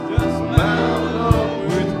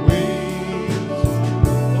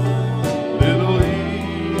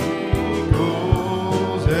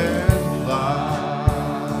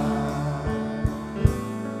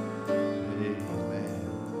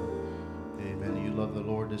you love the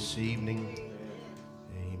Lord this evening?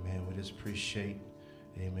 Amen. We just appreciate,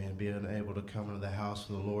 amen, being able to come into the house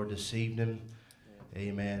of the Lord this evening.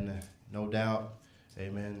 Amen. No doubt,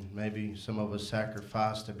 amen, maybe some of us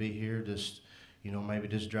sacrificed to be here, just, maybe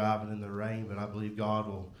just driving in the rain, but I believe God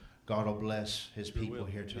will bless his people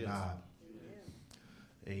here tonight.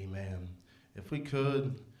 Yes. Amen. If we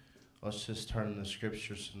could, let's just turn in the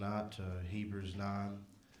scriptures tonight to Hebrews 9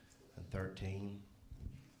 and 13.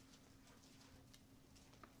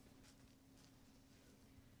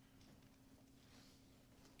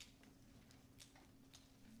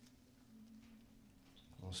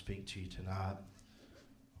 I'll speak to you tonight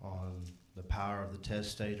on the power of the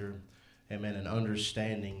testator, amen, and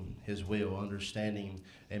understanding his will, understanding,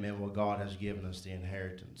 amen, what God has given us, the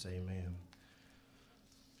inheritance, amen.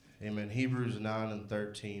 Amen. Hebrews 9 and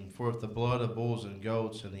 13. For if the blood of bulls and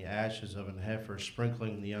goats and the ashes of an heifer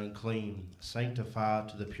sprinkling the unclean sanctify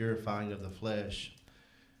to the purifying of the flesh,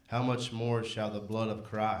 how much more shall the blood of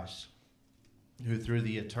Christ, who through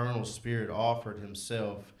the eternal Spirit offered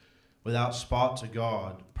himself without spot to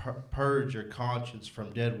God, purge your conscience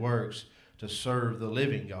from dead works to serve the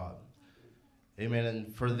living God. Amen.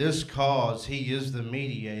 And for this cause he is the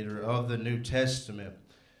mediator of the New Testament,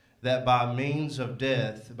 that by means of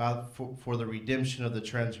death, for the redemption of the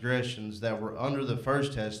transgressions that were under the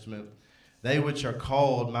first testament, they which are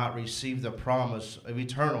called might receive the promise of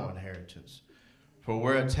eternal inheritance. For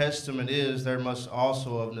where a testament is, there must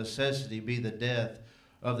also of necessity be the death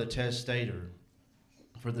of the testator.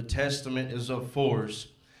 For the testament is of force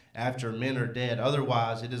after men are dead.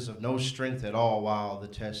 Otherwise, it is of no strength at all while the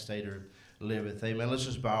testator liveth. Amen. Let's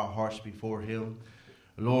just bow our hearts before him.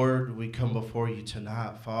 Lord, we come before you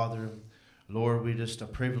tonight, Father. Lord, we're just a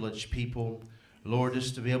privileged people. Lord,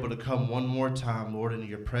 just to be able to come one more time, Lord, into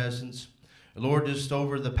your presence. Lord, just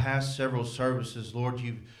over the past several services, Lord,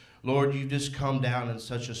 you've just come down in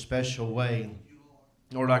such a special way.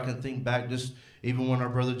 Lord, I can think back just even when our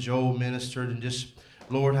brother Joel ministered and just,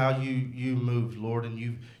 Lord, how you moved, Lord, and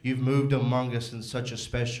you've moved among us in such a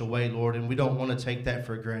special way, Lord, and we don't want to take that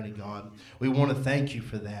for granted, God. We want to thank you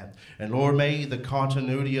for that. And Lord, may the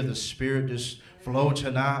continuity of the Spirit just flow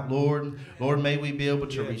tonight, Lord. Lord, may we be able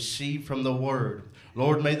to receive from the Word.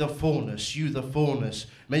 Lord, may the fullness,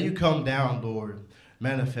 may you come down, Lord.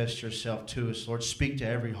 Manifest yourself to us, Lord. Speak to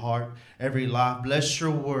every heart, every life. Bless your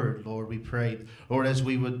word, Lord, we pray. Lord, as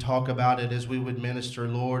we would talk about it, as we would minister,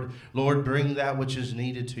 Lord, bring that which is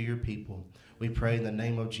needed to your people. We pray in the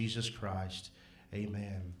name of Jesus Christ.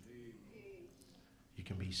 Amen. You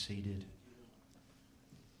can be seated.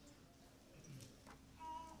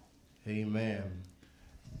 Amen.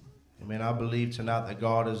 Amen. I believe tonight that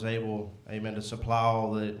God is able, amen, to supply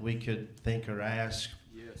all that we could think or ask.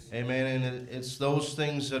 Amen. And it's those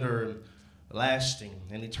things that are lasting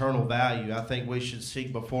and eternal value I think we should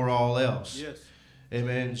seek before all else. Yes.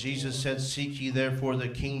 Amen. Jesus said, seek ye therefore the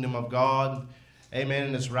kingdom of God. Amen.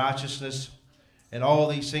 And its righteousness. And all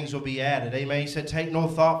these things will be added. Amen. He said, take no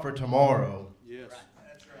thought for tomorrow. Yes.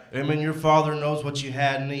 That's right. Amen. Your Father knows what you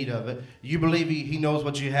had need of. It. You believe he knows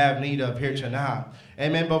what you have need of here tonight.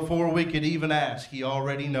 Amen. Before we could even ask, he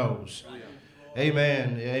already knows. Right.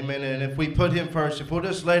 Amen. Amen. And if we put him first, if we'll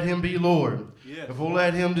just let him be Lord, if we'll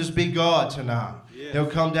let him just be God tonight, he'll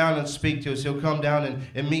come down and speak to us. He'll come down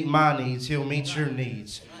and meet my needs. He'll meet your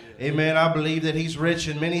needs. Amen. I believe that he's rich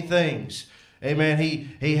in many things. Amen.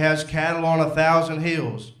 He has cattle on 1,000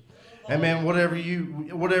 hills. Amen. Whatever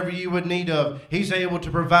you would need of, he's able to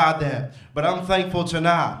provide that. But I'm thankful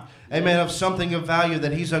tonight, amen, of something of value,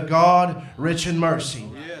 that he's a God rich in mercy.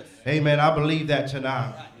 Amen. I believe that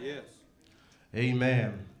tonight.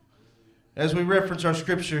 Amen. As we reference our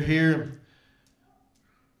scripture here,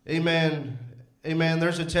 amen,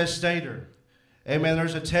 there's a testator. Amen,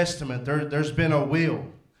 there's a testament. There's been a will,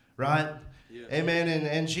 right? Yes. Amen,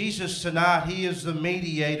 and Jesus tonight, he is the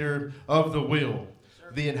mediator of the will,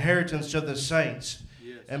 the inheritance of the saints.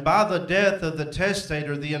 Yes. And by the death of the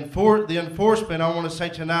testator, the enforcement, I want to say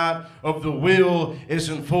tonight, of the will is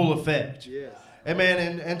in full effect. Yes.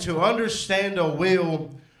 Amen, and to understand a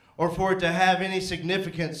will, or for it to have any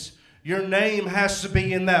significance, your name has to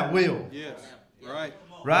be in that will. Yes, right.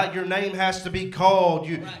 Right? Your name has to be called.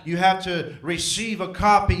 You have to receive a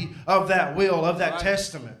copy of that will, of that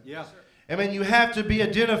testament. Yeah. I mean, you have to be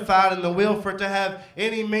identified in the will for it to have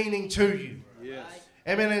any meaning to you. Yes.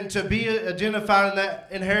 Amen. And to be identified in that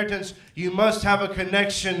inheritance, you must have a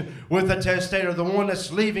connection with the testator, the one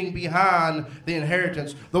that's leaving behind the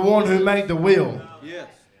inheritance, the one who made the will. Yes.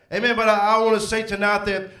 Amen. But I want to say tonight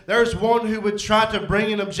that there's one who would try to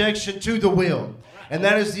bring an objection to the will, and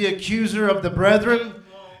that is the accuser of the brethren.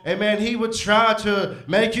 Amen. He would try to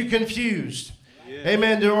make you confused. Yes.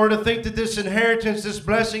 Amen. Or to think that this inheritance, this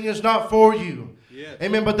blessing is not for you. Yes.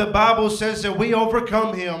 Amen. But the Bible says that we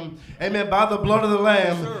overcome him, amen, by the blood of the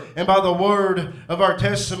Lamb, yes, and by the word of our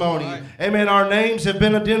testimony. Right. Amen. Our names have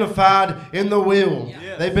been identified in the will.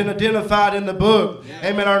 Yes. They've been identified in the book. Yes.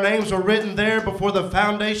 Amen. Our names were written there before the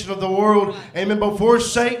foundation of the world. Amen. Before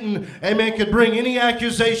Satan, amen, could bring any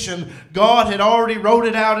accusation, God had already wrote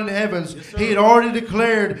it out in the heavens. Yes, he had already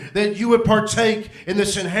declared that you would partake in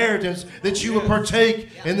this inheritance, that you would partake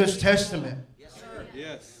in this testament. Yes, sir.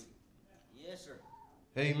 Yes. Yes, sir.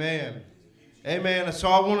 Amen. Amen. So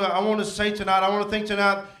I want to say tonight, I want to think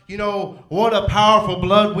tonight, you know, what a powerful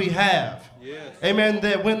blood we have. Yes. Amen.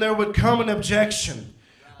 That when there would come an objection,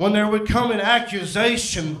 when there would come an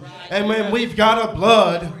accusation, amen, we've got a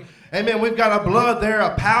blood. Amen. We've got a blood there,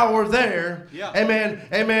 a power there. Yeah. Amen.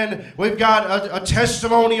 Amen. We've got a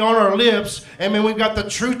testimony on our lips. Amen. We've got the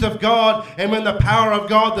truth of God. Amen. The power of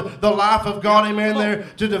God, the life of God. Amen. There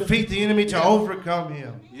to defeat the enemy, to overcome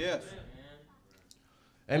him. Yes.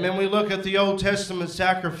 Amen. We look at the Old Testament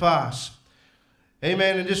sacrifice.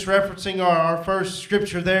 Amen. And just referencing our first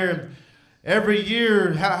scripture there, every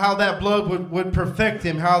year how that blood would perfect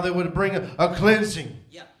him, how they would bring a cleansing.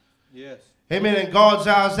 Yeah. Yes. Amen. In God's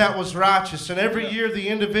eyes, that was righteous. And every year the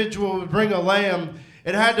individual would bring a lamb.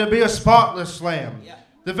 It had to be a spotless lamb. Yeah.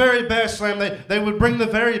 The very best lamb. They would bring the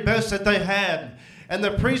very best that they had. And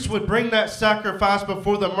the priest would bring that sacrifice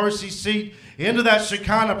before the mercy seat into that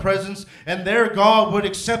Shekinah presence, and there God would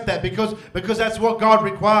accept that because that's what God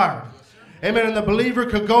required. Amen. And the believer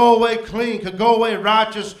could go away clean, could go away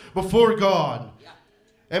righteous before God.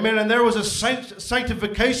 Amen. And there was a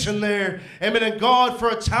sanctification there. Amen. And God for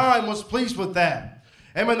a time was pleased with that.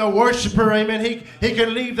 Amen. The worshiper, amen, he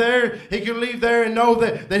can leave there. He can leave there and know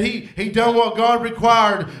that he done what God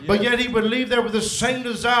required. Yes. But yet he would leave there with the same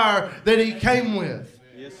desire that he came with.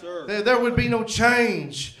 Yes, sir. There would be no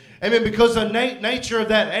change. Amen. Because the nature of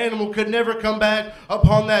that animal could never come back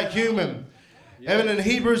upon that human. Yes. Amen. In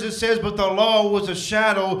Hebrews it says, but the law was a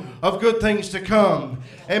shadow of good things to come.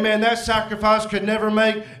 Amen. That sacrifice could never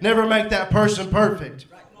make that person perfect.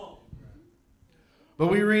 But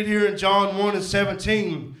we read here in John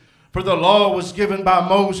 1:17, for the law was given by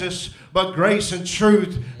Moses, but grace and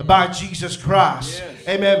truth by Jesus Christ. Yes.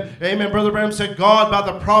 Amen. Amen. Brother Branham said, God by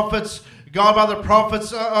the prophets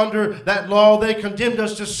under that law, they condemned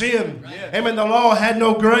us to sin. Yes. Amen. The law had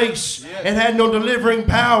no grace. Yes. It had no delivering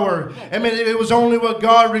power. Amen. It was only what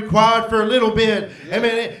God required for a little bit. Yes.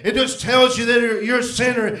 Amen. It just tells you that you're a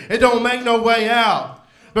sinner. It don't make no way out.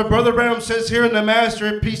 But Brother Branham says here in the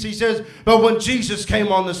Masterpiece, he says, but when Jesus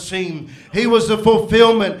came on the scene, he was the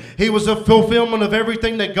fulfillment. He was the fulfillment of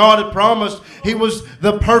everything that God had promised. He was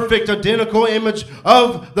the perfect, identical image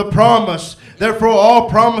of the promise. Therefore, all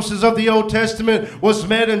promises of the Old Testament was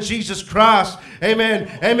met in Jesus Christ. Amen.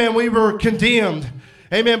 Amen. We were condemned.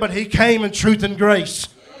 Amen. But he came in truth and grace.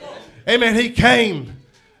 Amen. He came.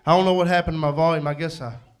 I don't know what happened to my volume. I guess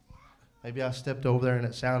maybe I stepped over there and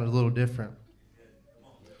it sounded a little different.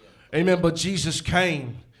 Amen. But Jesus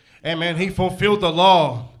came. Amen. He fulfilled the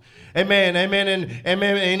law. Amen. Amen.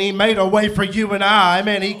 And he made a way for you and I.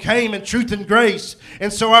 Amen. He came in truth and grace.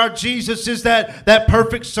 And so our Jesus is that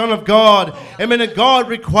perfect Son of God. Amen. And God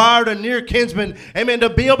required a near kinsman. Amen. To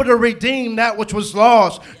be able to redeem that which was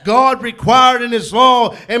lost. God required in his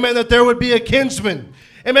law. Amen. That there would be a kinsman.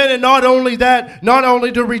 Amen. And not only that, not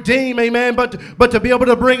only to redeem. Amen. But to be able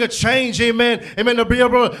to bring a change. Amen. Amen. To be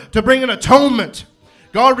able to bring an atonement.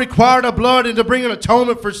 God required a blood and to bring an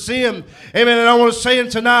atonement for sin. Amen. And I want to say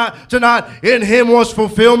tonight, in him was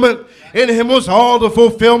fulfillment. In him was all the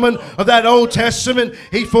fulfillment of that Old Testament.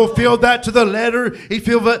 He fulfilled that to the letter. He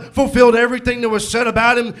fulfilled everything that was said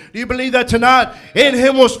about him. Do you believe that tonight? In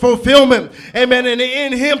him was fulfillment. Amen. And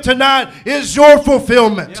in him tonight is your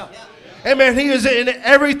fulfillment. Yeah. Amen. He is in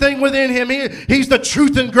everything within him. He's the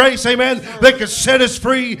truth and grace. Amen. That could set us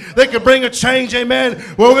free. That could bring a change. Amen.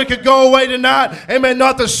 Where we could go away tonight. Amen.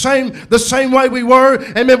 Not the same way we were.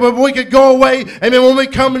 Amen. But we could go away. Amen. When we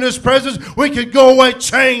come in his presence, we could go away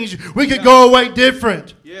changed. We could go away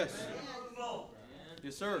different. Yes.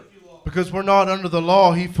 Yes, sir. Because we're not under the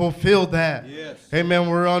law. He fulfilled that. Yes. Amen.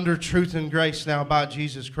 We're under truth and grace now by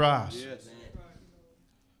Jesus Christ. Yes.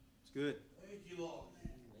 It's good.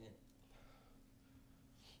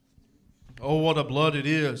 Oh, what a blood it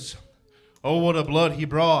is. Oh, what a blood he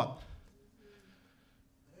brought.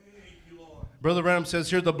 Brother Branham says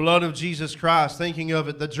here, the blood of Jesus Christ, thinking of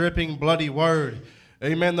it, the dripping bloody word.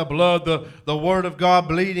 Amen. The blood, the word of God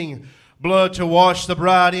bleeding. Blood to wash the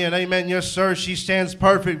bride in. Amen. Yes, sir. She stands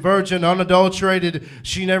perfect, virgin, unadulterated.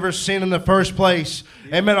 She never sinned in the first place.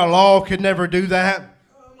 Amen. A law could never do that.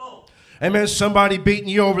 Amen. Somebody beating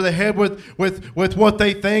you over the head with what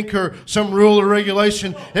they think or some rule or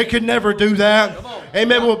regulation. It could never do that.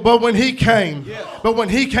 Amen. But when He came,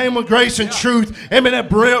 with grace and truth, amen, it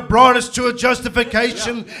brought us to a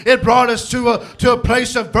justification. It brought us to a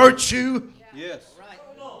place of virtue. Yes.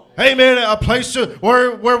 Amen. A place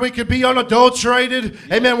where we could be unadulterated.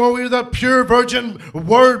 Amen. Where we're the pure virgin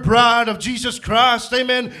word bride of Jesus Christ.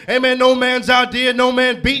 Amen. Amen. No man's idea, no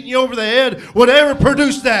man beating you over the head would ever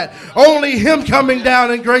produce that. Only Him coming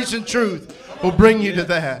down in grace and truth will bring you to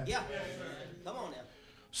that. Come on now.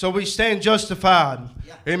 So we stand justified.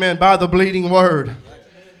 Amen. By the bleeding word.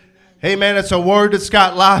 Amen. It's a word that's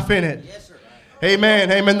got life in it. Yes, sir.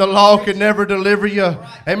 Amen. Amen. The law could never deliver you.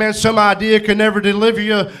 Amen. Some idea could never deliver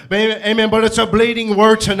you. Amen. But it's a bleeding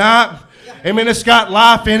word tonight. Amen. It's got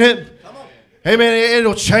life in it. Amen.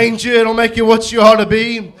 It'll change you. It'll make you what you ought to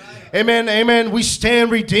be. Amen. Amen. We stand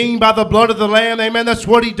redeemed by the blood of the Lamb. Amen. That's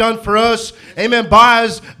what He done for us. Amen. By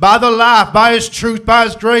the life, by His truth, by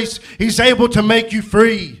His grace, He's able to make you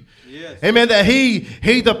free. Amen. That He,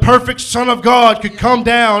 the perfect Son of God, could come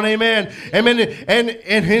down. Amen. Amen.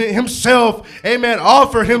 And Himself, amen,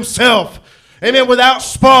 offer Himself, amen, without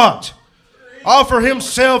spot. Offer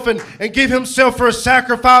Himself and give Himself for a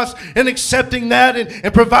sacrifice, and accepting that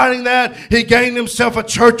and providing that, He gained Himself a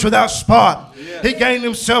church without spot. He gained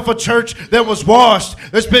Himself a church that was washed,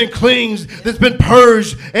 that's been cleansed, that's been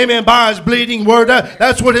purged, amen, by His bleeding word.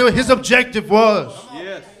 That's what His objective was.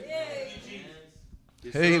 Yes.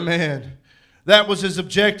 Amen. That was His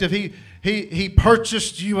objective. He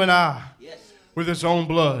purchased you and I with His own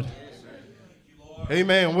blood.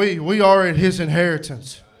 Amen. We are His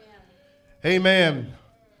inheritance. Amen.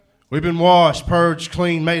 We've been washed, purged,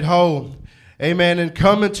 clean, made whole. Amen. And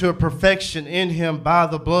come into a perfection in Him by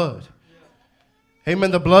the blood.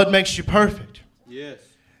 Amen. The blood makes you perfect. Yes.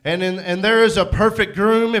 And there is a perfect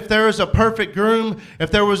groom. If there is a perfect groom, if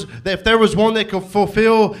there was one that could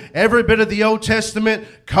fulfill every bit of the Old Testament,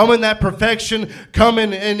 come in that perfection, come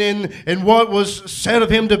in what was said of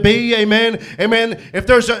Him to be. Amen. Amen. If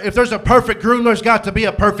there's a perfect groom, there's got to be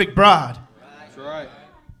a perfect bride. That's right.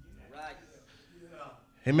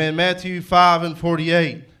 Amen. Matthew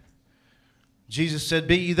 5:48. Jesus said,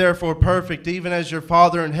 "Be ye therefore perfect, even as your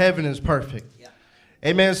Father in heaven is perfect."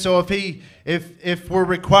 Amen. So if we're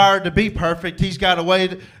required to be perfect, He's got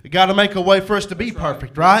to make a way for us to be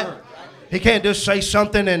perfect, right? He can't just say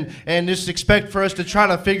something and just expect for us to try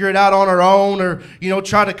to figure it out on our own, or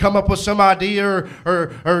try to come up with some idea,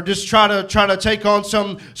 or just try to take on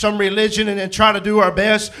some religion and try to do our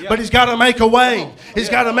best. But He's got to make a way. He's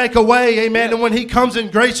got to make a way. Amen. And when He comes in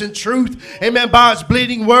grace and truth, amen, by His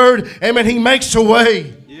bleeding word, amen, He makes a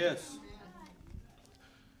way. Yes.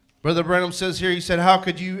 Brother Branham says here, he said, "How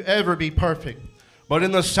could you ever be perfect? But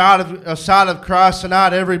in the sight of Christ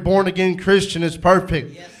tonight, every born-again Christian is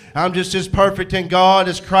perfect." Yes. I'm just as perfect in God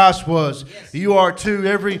as Christ was. Yes. You are too,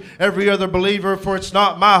 every other believer, for it's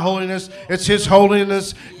not my holiness, it's His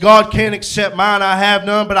holiness. God can't accept mine, I have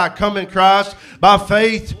none, but I come in Christ by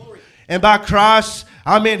faith. And by Christ,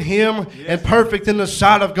 I'm in Him and perfect in the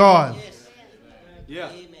sight of God. Yeah.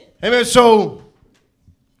 Amen. So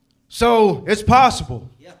it's possible.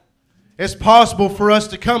 It's possible for us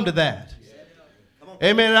to come to that.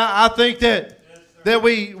 Amen. I think that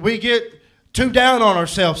we get too down on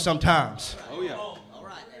ourselves sometimes. Oh, yeah.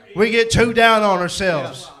 We get too down on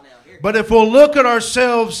ourselves. But if we'll look at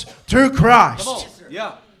ourselves through Christ,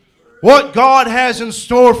 what God has in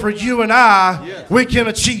store for you and I, we can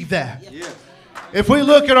achieve that. If we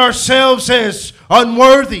look at ourselves as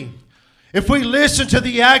unworthy, if we listen to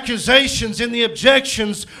the accusations and the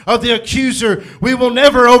objections of the accuser, we will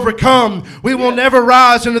never overcome. We will never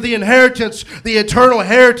rise into the inheritance, the eternal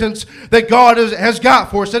inheritance that God has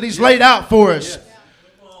got for us, that He's laid out for us.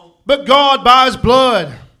 But God, by His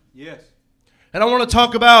blood. And I want to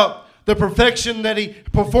talk about the perfection that He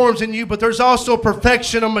performs in you, but there's also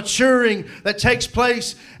perfection of maturing that takes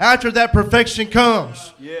place after that perfection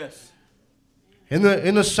comes. In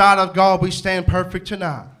the sight of God, we stand perfect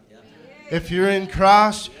tonight. If you're in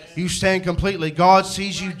Christ, you stand completely. God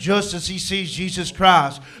sees you just as He sees Jesus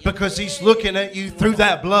Christ, because He's looking at you through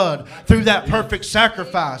that blood, through that perfect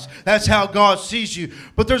sacrifice. That's how God sees you.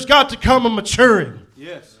 But there's got to come a maturing.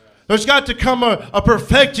 There's got to come a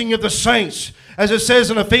perfecting of the saints, as it says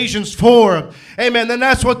in Ephesians 4. Amen. Then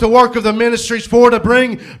that's what the work of the ministry is for, to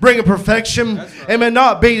bring a perfection. Right. Amen.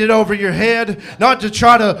 Not beat it over your head. Not to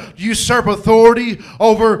try to usurp authority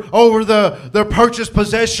over the purchased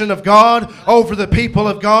possession of God, over the people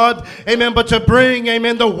of God. Amen. But to bring,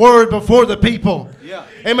 amen, the word before the people. Yeah.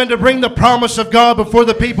 Amen. To bring the promise of God before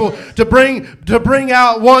the people. To bring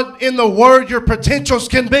out what in the Word your potentials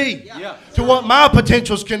can be. Yeah. To what my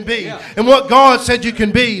potentials can be. Yeah. And what God said you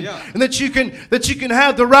can be. Yeah. And that you can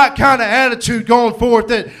have the right kind of attitude going forth.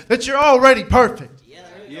 That you're already perfect.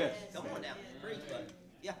 Yes. Come on now. Preach, buddy.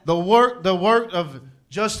 Yeah. The work of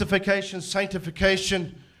justification,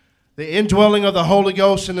 sanctification, the indwelling of the Holy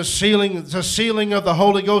Ghost, and the sealing of the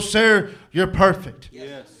Holy Ghost there, you're perfect.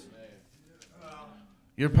 Yes.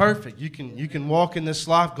 You're perfect. You can walk in this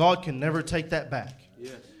life. God can never take that back.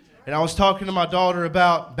 Yes. And I was talking to my daughter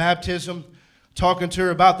about baptism, talking to her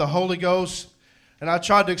about the Holy Ghost, and I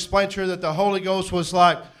tried to explain to her that the Holy Ghost was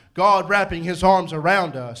like God wrapping His arms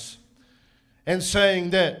around us and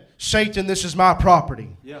saying that, Satan, this is my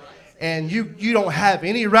property. Yeah. And you don't have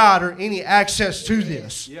any right or any access to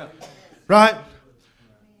this. Yeah. Right?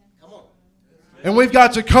 Come on. And we've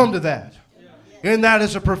got to come to that. And that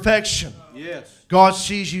is a perfection. Yes. God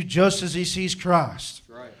sees you just as He sees Christ.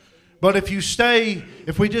 That's right. But if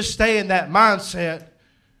we just stay in that mindset,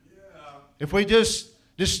 if we just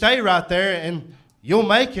stay right there, and you'll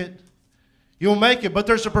make it. You'll make it, but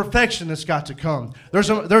there's a perfection that's got to come. There's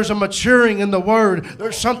a maturing in the Word.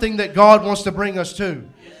 There's something that God wants to bring us to.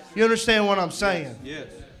 You understand what I'm saying? Yes.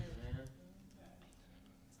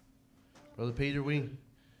 Brother Peter, we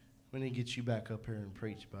need to get you back up here and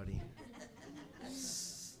preach, buddy.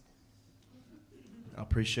 I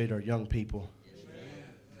appreciate our young people.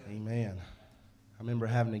 Amen. I remember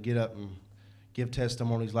having to get up and give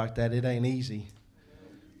testimonies like that. It ain't easy.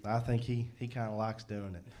 But I think he kind of likes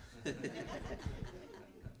doing it.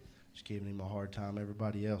 Just giving him a hard time.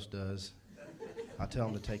 Everybody else does. I tell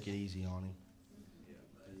him to take it easy on him.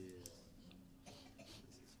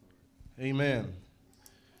 Amen.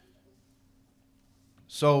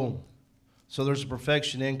 So there's a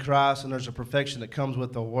perfection in Christ, and there's a perfection that comes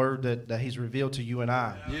with the Word that He's revealed to you and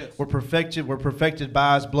I. Yes. We're perfected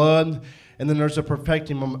by His blood, and then there's a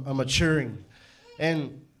perfecting, a maturing.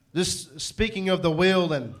 And this, speaking of the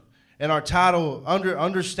will and our title,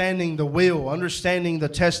 understanding the will, understanding the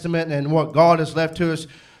testament and what God has left to us,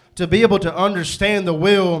 to be able to understand the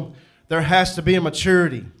will, there has to be a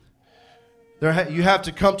maturity. You have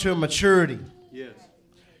to come to a maturity. Yes.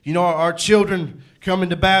 You know, our children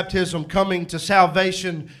coming to baptism, coming to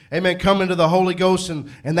salvation, amen, coming to the Holy Ghost, and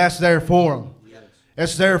that's there for them. Yes.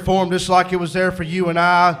 It's there for them just like it was there for you and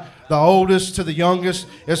I, the oldest to the youngest.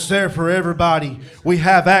 It's there for everybody. We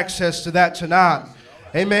have access to that tonight.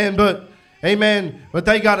 Amen, but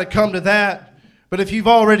they got to come to that. But if you've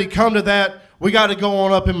already come to that, we got to go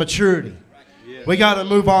on up in maturity. Yes. We got to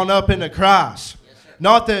move on up into Christ.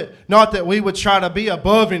 Not that we would try to be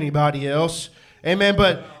above anybody else. Amen.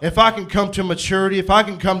 But if I can come to maturity, if I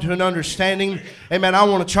can come to an understanding, amen, I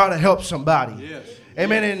want to try to help somebody. Yes.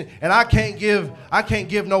 Amen. And I can't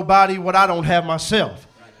give nobody what I don't have myself.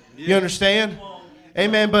 Yes. You understand?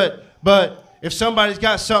 Amen. But if somebody's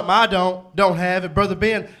got something I don't have, and Brother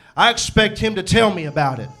Ben, I expect him to tell me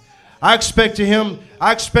about it. I expect him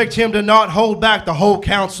to not hold back the whole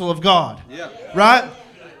counsel of God. Yeah. Right?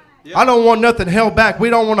 Yeah. I don't want nothing held back.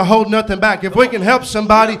 We don't want to hold nothing back. If we can help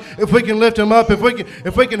somebody, if we can lift them up, if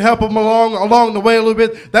we can help them along the way a little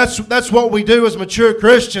bit, that's what we do as mature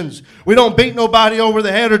Christians. We don't beat nobody over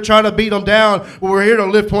the head or try to beat them down. We're here to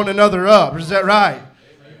lift one another up. Is that right?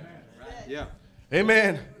 Yeah.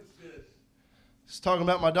 Amen. It's talking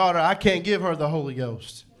about my daughter. I can't give her the Holy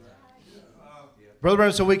Ghost. Brother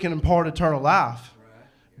Branham said we can impart eternal life.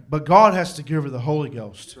 But God has to give her the Holy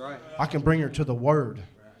Ghost. That's right. I can bring her to the Word.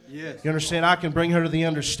 Yes. You understand? I can bring her to the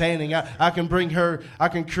understanding. I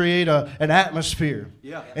can create an atmosphere.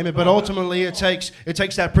 Yeah. Amen. But ultimately it takes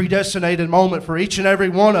that predestinated moment for each and every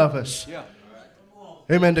one of us. Yeah.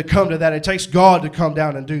 Amen. To come to that. It takes God to come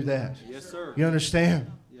down and do that. Yes, sir. You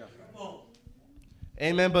understand? Yeah.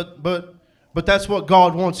 Amen. But that's what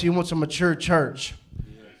God wants. He wants a mature church.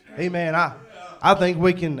 Amen. I think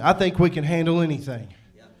we can handle anything.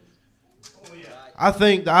 I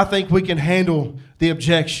think we can handle the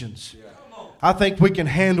objections. I think we can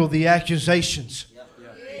handle the accusations.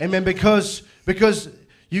 Amen. Because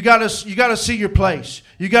you gotta see your place.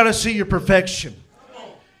 You gotta see your perfection.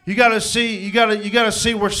 You gotta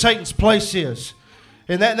see where Satan's place is.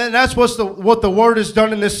 And that's what the Word has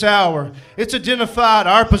done in this hour. It's identified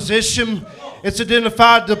our position. It's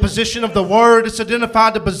identified the position of the Word. It's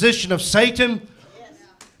identified the position of Satan.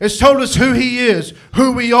 It's told us who he is,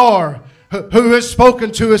 who we are, who has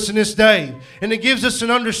spoken to us in this day. And it gives us an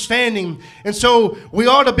understanding. And so we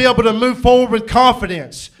ought to be able to move forward with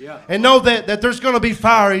confidence. Yeah. And know that there's going to be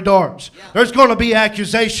fiery darts. Yeah. There's going to be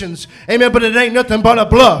accusations. Amen. But it ain't nothing but a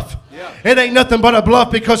bluff. Yeah. It ain't nothing but a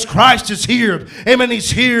bluff because Christ is here. Amen.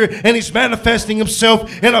 He's here and He's manifesting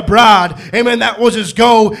Himself in a bride. Amen. That was His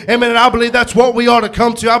goal. Amen. And I believe that's what we ought to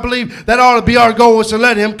come to. I believe that ought to be our goal, is to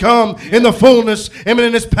let Him come in the fullness. Amen.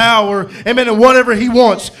 In His power. Amen. And whatever He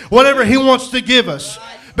wants. Whatever He wants to give us.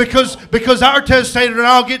 Because our testator, and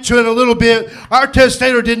I'll get to it in a little bit, our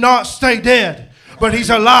testator did not stay dead, but He's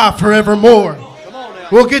alive forevermore.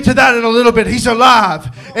 We'll get to that in a little bit. He's alive.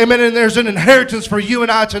 Amen. And there's an inheritance for you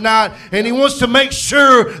and I tonight. And He wants to make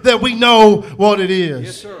sure that we know what it is.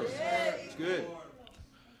 Yes, sir. It's good.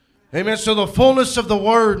 Amen. So the fullness of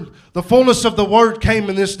the Word came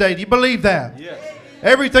in this day. Do you believe that? Yes.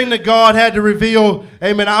 Everything that God had to reveal,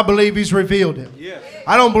 amen, I believe He's revealed it. Yes.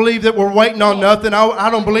 I don't believe that we're waiting on nothing. I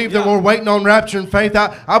don't believe that we're waiting on rapture and faith.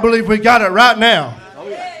 I believe we got it right now.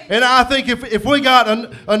 And I think if we got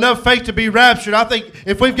enough faith to be raptured, I think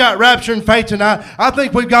if we've got rapture and faith tonight, I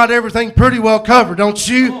think we've got everything pretty well covered, don't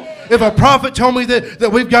you? If a prophet told me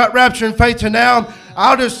that we've got rapture and faith tonight,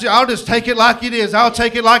 I'll just take it like it is. I'll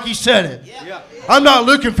take it like He said it. Yeah. I'm not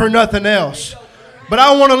looking for nothing else. But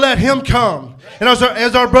I want to let Him come. And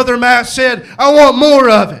as our brother Matt said, I want more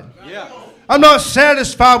of it. Yeah. I'm not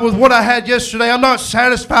satisfied with what I had yesterday. I'm not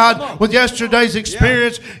satisfied with yesterday's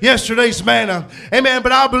experience, yesterday's manna. Amen.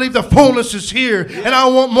 But I believe the fullness is here, and I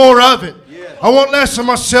want more of it. I want less of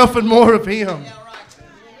myself and more of Him. Yeah, right.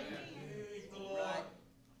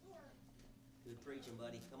 Good preaching,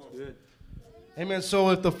 buddy. Come on. Good. Amen. So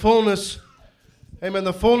if the fullness, amen,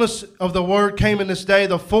 the fullness of the Word came in this day,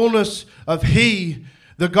 the fullness of He,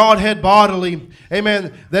 the Godhead bodily,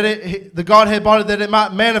 amen, the Godhead body, that it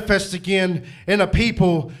might manifest again in a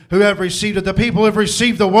people who have received it. The people who have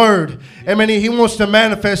received the Word, amen, He wants to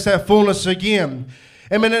manifest that fullness again.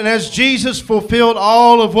 Amen, and as Jesus fulfilled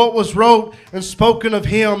all of what was wrote and spoken of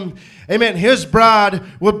Him, amen, His bride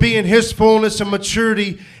would be in His fullness and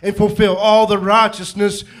maturity and fulfill all the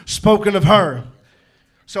righteousness spoken of her.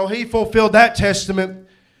 So He fulfilled that testament.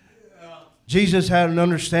 Jesus had an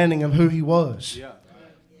understanding of who He was. Yeah.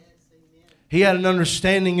 He had an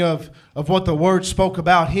understanding of what the Word spoke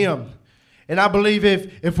about Him. And I believe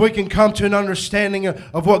if we can come to an understanding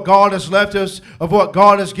of what God has left us, of what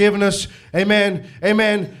God has given us, amen,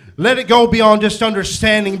 amen, let it go beyond just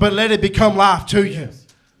understanding, but let it become life to you.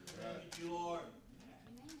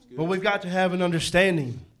 But we've got to have an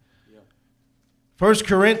understanding. 1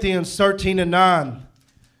 Corinthians 13:9.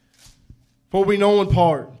 For we know in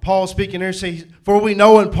part. Paul speaking here says, for we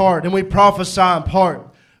know in part, and we prophesy in part.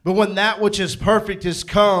 But when that which is perfect is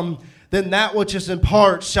come, then that which is in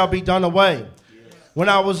part shall be done away. Yes. When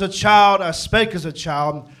I was a child, I spake as a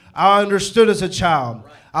child. I understood as a child.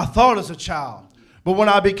 I thought as a child. But when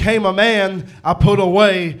I became a man, I put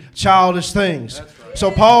away childish things. Right. So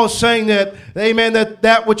Paul is saying that, amen,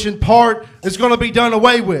 that which in part is going to be done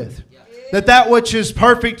away with. That which is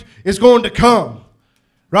perfect is going to come.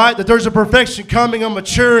 Right? That there's a perfection coming, a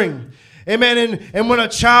maturing. Amen. And when a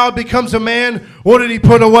child becomes a man, what did he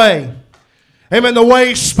put away? Amen. The way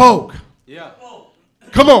he spoke. Yeah.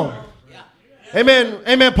 Come on. Amen.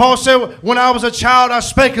 Amen. Paul said, when I was a child, I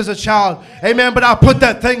spake as a child. Amen. But I put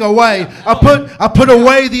that thing away. I put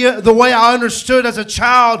away the way I understood as a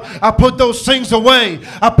child. I put those things away.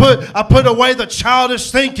 I put away the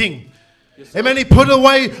childish thinking. Amen. He put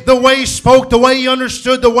away the way he spoke, the way he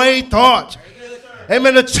understood, the way he thought.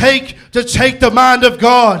 Amen. To take the mind of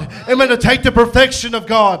God. Amen. To take the perfection of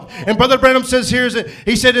God. And Brother Branham says here,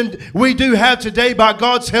 he said, and we do have today, by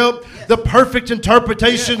God's help, the perfect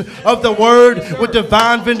interpretation of the Word with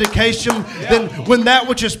divine vindication. Then when that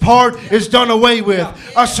which is part is done away with,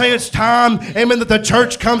 I say it's time, amen, that the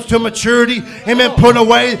church comes to maturity. Amen. Put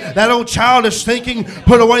away that old childish thinking.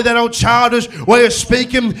 Put away that old childish way of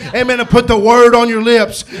speaking. Amen. And put the Word on your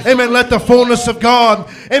lips. Amen. Let the fullness of God,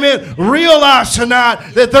 amen, realize tonight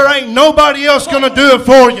that there ain't nobody else going to do it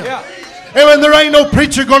for you. Amen. There ain't no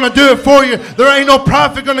preacher going to do it for you. There ain't no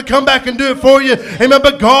prophet going to come back and do it for you. Amen.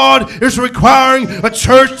 But God is requiring a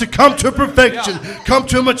church to come to perfection, come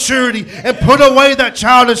to maturity, and put away that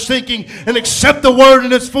childish thinking and accept the Word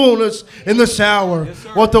in its fullness in this hour.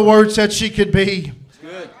 What the Word said she could be.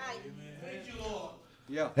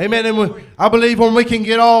 Amen. And I believe when we can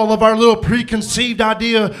get all of our little preconceived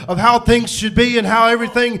idea of how things should be and how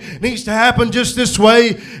everything needs to happen just this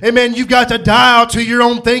way, amen, you've got to die out to your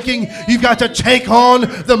own thinking. You've got to take on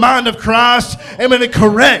the mind of Christ. Amen. And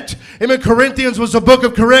correct. Amen. Corinthians was a book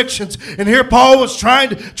of corrections. And here Paul was trying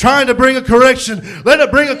to bring a correction. Let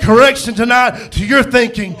it bring a correction tonight to your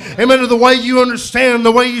thinking. Amen. To the way you understand,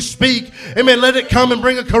 the way you speak. Amen. Let it come and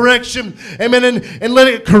bring a correction. Amen. And let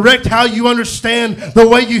it correct how you understand the the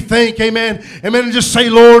way you think. Amen. Amen. And just say,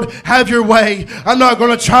 Lord, have your way. I'm not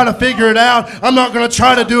going to try to figure it out. I'm not going to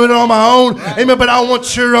try to do it on my own. Amen. But I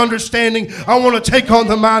want your understanding. I want to take on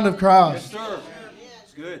the mind of Christ. Yes, sir.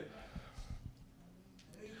 It's good.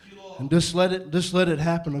 And just let it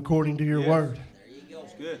happen according to your word. There you go.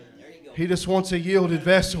 It's good. There you go. He just wants a yielded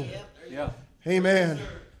vessel. Yeah. Amen.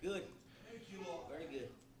 Good. Very good.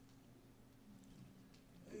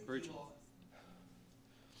 Preach.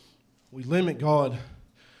 We limit God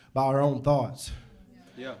by our own thoughts.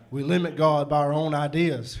 Yeah. We limit God by our own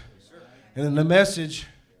ideas. And in the message,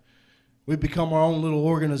 we become our own little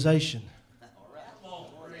organization. All right. Come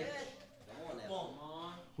on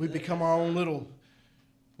now. We become our own little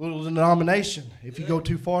denomination if you go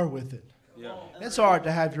too far with it. Yeah. It's all right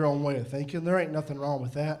to have your own way of thinking. There ain't nothing wrong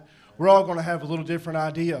with that. We're all going to have a little different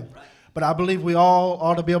idea. But I believe we all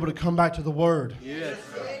ought to be able to come back to the Word. Yes.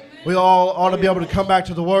 We all ought to be able to come back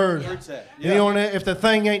to the Word. Preach that. You know, and if the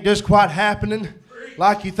thing ain't just quite happening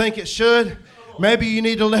like you think it should, maybe you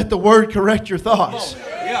need to let the Word correct your thoughts.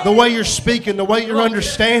 Yeah. The way you're speaking, the way you're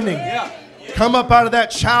understanding. Yeah. Come up out of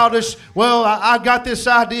that childish, well, I got this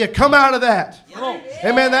idea. Come out of that. Come on.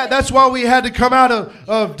 Amen. That's why we had to come out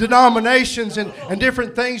of denominations and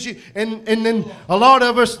different things. And then a lot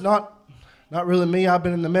of us, not really me, I've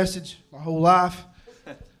been in the message my whole life.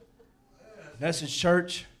 Message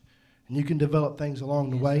church. And you can develop things along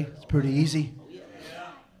the way. It's pretty easy.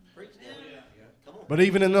 Preach that. Come on. But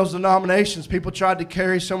even in those denominations, people tried to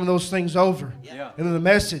carry some of those things over Yeah. into the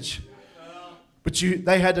message. But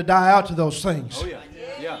they had to die out to those things. Oh, yeah.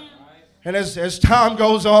 Yeah. And as time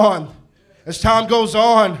goes on,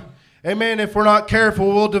 amen, if we're not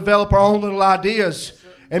careful, we'll develop our own little ideas.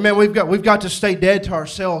 Amen, we've got to stay dead to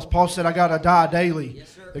ourselves. Paul said, I got to die daily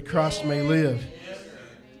that Christ may live.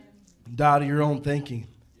 Die to your own thinking.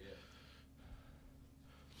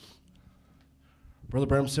 Brother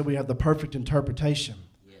Branham said we have the perfect interpretation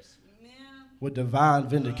Yes. with divine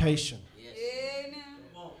vindication. Yes.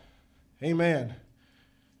 Amen.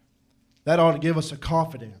 That ought to give us a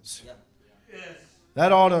confidence. Yeah.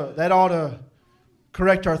 That ought to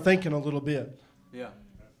correct our thinking a little bit. Yeah.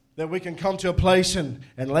 That we can come to a place and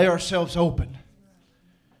lay ourselves open.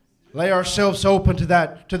 Lay ourselves open to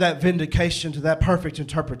that vindication, to that perfect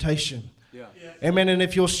interpretation. Yeah. Amen. And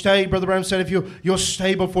if you'll stay, Brother Branham said, if you'll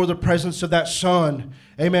stay before the presence of that Son.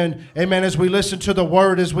 Amen. Amen. As we listen to the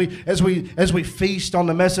Word, as we feast on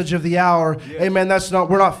the message of the hour. Yes. Amen.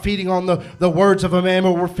 We're not feeding on the words of a man,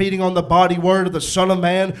 but we're feeding on the body word of the Son of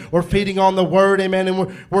Man. We're feeding on the Word. Amen.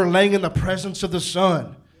 And we're laying in the presence of the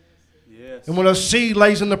Son. Yes. And when a seed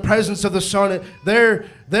lays in the presence of the Son,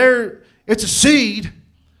 it's a seed.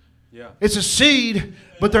 Yeah. It's a seed,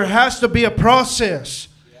 but there has to be a process.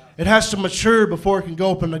 It has to mature before it can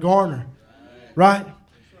go up in the garner. Right?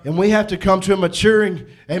 And we have to come to a maturing,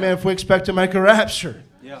 amen, if we expect to make a rapture.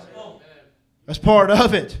 Yeah. That's part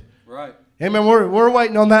of it. Right. Amen. We're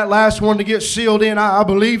waiting on that last one to get sealed in. I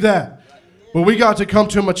believe that. But we got to come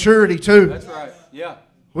to maturity too. That's right. Yeah.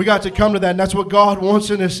 We got to come to that, and that's what God wants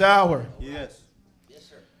in this hour. Yes. Yes,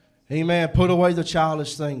 sir. Amen. Put away the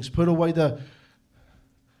childish things. Put away that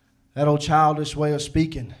old childish way of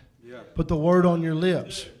speaking. Yeah. Put the Word on your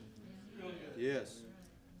lips. Yes.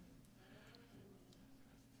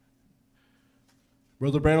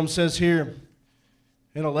 Brother Branham says here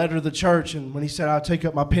in a letter to the church, and when he said, I'll take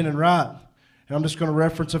up my pen and write, and I'm just going to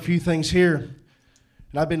reference a few things here.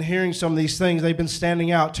 And I've been hearing some of these things. They've been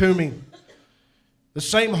standing out to me. The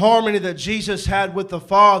same harmony that Jesus had with the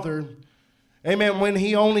Father, amen, when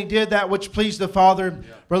he only did that which pleased the Father,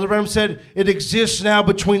 Brother Branham said, it exists now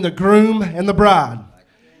between the groom and the bride.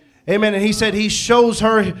 Amen. And he said he shows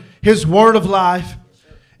her his word of life,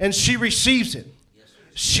 and she receives it.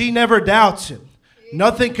 She never doubts it.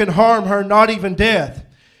 Nothing can harm her, not even death.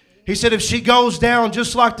 He said if she goes down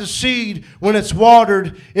just like the seed, when it's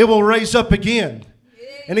watered, it will raise up again.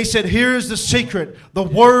 And he said, here's the secret. The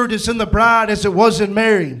word is in the bride as it was in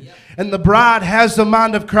Mary. And the bride has the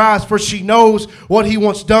mind of Christ, for she knows what he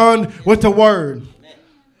wants done with the word.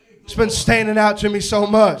 It's been standing out to me so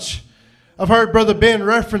much. I've heard Brother Ben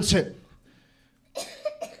reference it.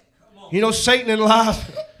 You know, Satan in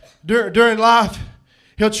life, during life,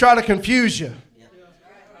 he'll try to confuse you.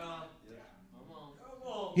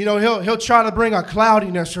 You know, he'll try to bring a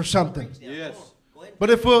cloudiness or something. Yes. But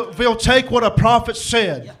if we'll take what a prophet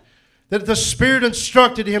said, that the Spirit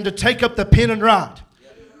instructed him to take up the pen and write,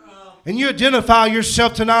 and you identify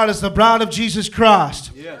yourself tonight as the bride of Jesus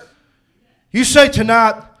Christ. Yes. You say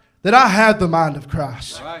tonight that I have the mind of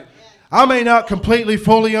Christ. Right. I may not completely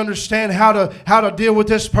fully understand how to deal with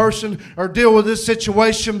this person or deal with this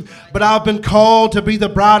situation, but I've been called to be the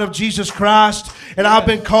bride of Jesus Christ, and I've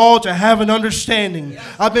been called to have an understanding.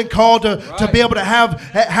 I've been called to be able to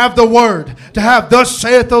have the word, to have thus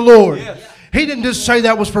saith the Lord. Yes. He didn't just say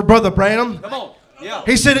that was for Brother Branham. Come on. Yeah.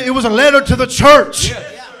 He said it was a letter to the church.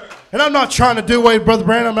 Yes. And I'm not trying to do away with Brother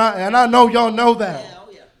Branham, and I know y'all know that. Yeah, oh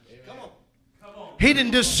yeah. Come on. He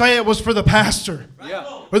didn't just say it was for the pastor Yeah.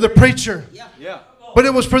 or the preacher, Yeah. Yeah. but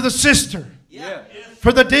it was for the sister, Yeah.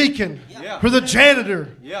 for the deacon, Yeah. for the janitor,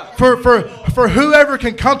 Yeah. for whoever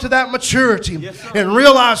can come to that maturity Yes, sir. and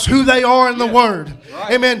realize who they are in the Word.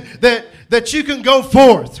 Right. Amen. That you can go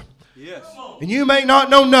forth, Yes. and you may not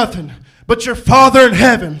know nothing, but your Father in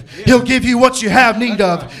heaven, He'll give you what you have need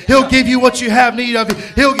of. He'll give you what you have need of.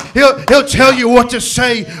 He'll tell you what to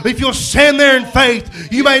say. If you'll stand there in faith,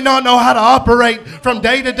 you may not know how to operate from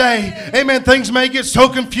day to day. Amen. Things may get so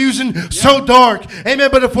confusing, so dark. Amen.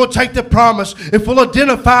 But if we'll take the promise, if we'll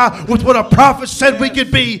identify with what a prophet said we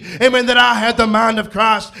could be, amen, that I had the mind of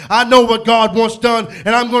Christ. I know what God wants done,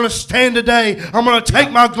 and I'm going to stand today. I'm going to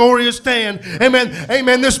take my glorious stand. Amen.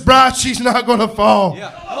 Amen. This bride, she's not going to fall.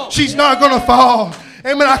 She's not going to fall.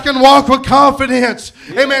 Amen. I can walk with confidence.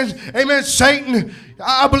 Amen. Amen. Satan,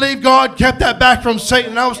 I believe God kept that back from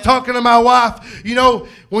Satan. I was talking to my wife. You know,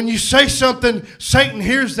 when you say something, Satan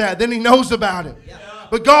hears that. Then he knows about it.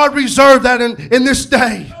 But God reserved that in this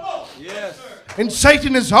day. Yes. And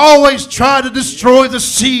Satan has always tried to destroy the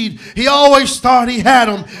seed. He always thought he had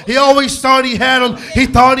him. He always thought he had him. He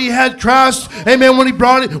thought he had Christ. Amen. When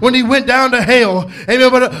he went down to hell. Amen.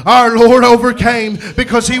 But our Lord overcame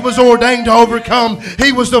because He was ordained to overcome.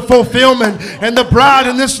 He was the fulfillment. And the bride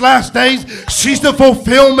in this last days, she's the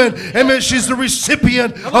fulfillment. Amen. She's the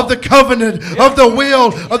recipient of the covenant, of the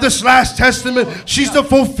will of this last testament. She's the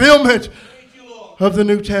fulfillment of the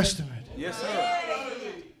New Testament. Yes, sir.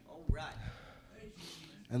 All right.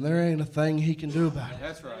 And there ain't a thing He can do about it.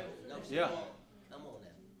 That's right. Yeah. Come on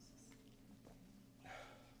now.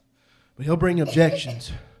 But He'll bring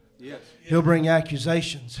objections. Yes. He'll bring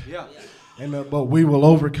accusations. Yeah. Amen. But we will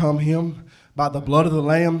overcome him by the blood of the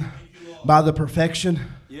Lamb, by the perfection.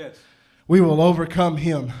 Yes. We will overcome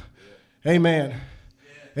him. Amen.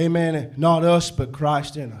 Amen. Not us, but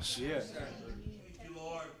Christ in us. Yes.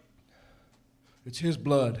 It's His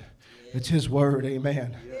blood. It's His word.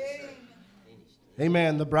 Amen.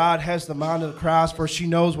 Amen. The bride has the mind of Christ, for she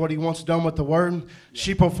knows what He wants done with the word.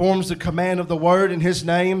 She performs the command of the word in His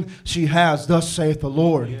name. She has, thus saith the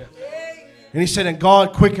Lord. And He said, and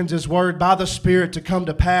God quickens His word by the Spirit to come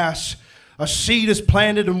to pass. A seed is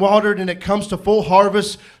planted and watered, and it comes to full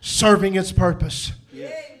harvest, serving its purpose.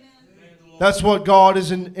 That's what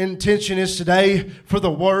God's intention is today for the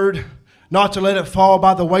word. Not to let it fall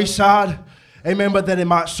by the wayside. Amen. But that it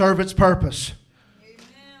might serve its purpose.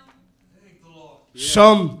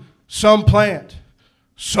 Some plant,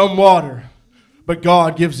 some water, but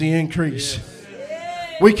God gives the increase.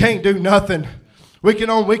 We can't do nothing. We can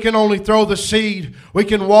only throw the seed. We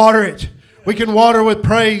can water it. We can water with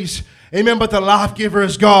praise. Amen. But the life giver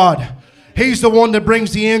is God. He's the one that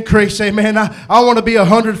brings the increase. Amen. I want to be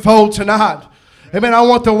 100-fold tonight. Amen. I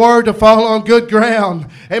want the word to fall on good ground.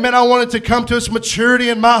 Amen. I want it to come to its maturity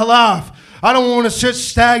in my life. I don't want to sit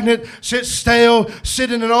stagnant, sit stale,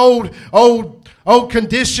 sit in an old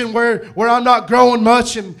condition where I'm not growing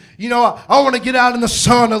much. And, you know, I want to get out in the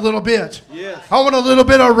sun a little bit. Yes. I want a little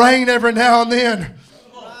bit of rain every now and then.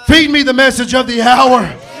 Feed me the message of the hour.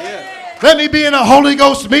 Yes. Let me be in a Holy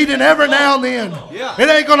Ghost meeting every now and then. Yeah. It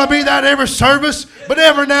ain't going to be that every service, but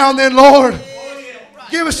every now and then, Lord.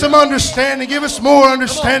 Give us some understanding. Give us more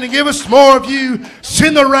understanding. Give us more of you.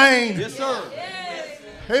 Send the rain. Yes, sir.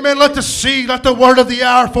 Amen. Let the seed, let the word of the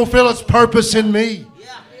hour fulfill its purpose in me.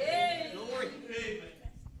 Glory.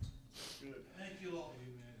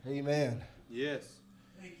 Amen. Yes.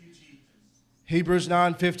 Hebrews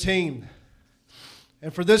 9:15.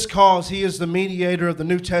 And for this cause he is the mediator of the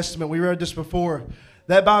New Testament. We read this before.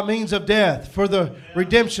 That by means of death, for the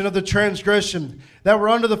redemption of the transgression that were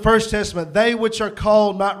under the first testament, they which are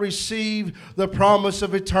called might receive the promise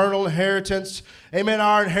of eternal inheritance. Amen.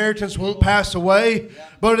 Our inheritance won't pass away,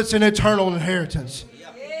 but it's an eternal inheritance.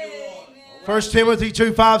 1 Timothy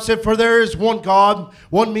 2:5 said, for there is one God,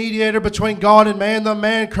 one mediator between God and man, the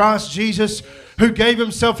man Christ Jesus, who gave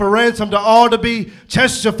himself a ransom to all to be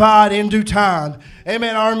testified in due time.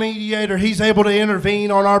 Amen. Our mediator, he's able to intervene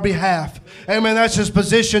on our behalf. Amen. That's his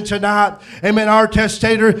position tonight. Amen. Our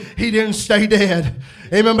testator, he didn't stay dead.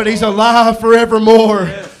 Amen. But he's alive forevermore.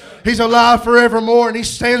 He's alive forevermore. And he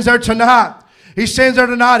stands there tonight. He stands there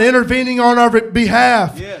tonight intervening on our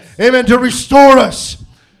behalf. Yes. Amen. To restore us.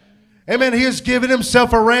 Amen. He has given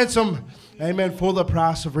himself a ransom. Amen. For the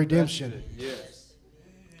price of redemption. Yes.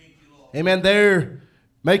 Amen. They're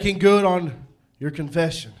making good on your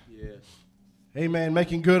confession. Yes. Amen.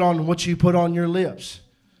 Making good on what you put on your lips.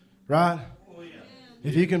 Right?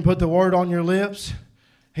 If you can put the word on your lips,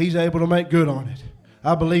 He's able to make good on it.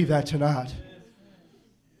 I believe that tonight.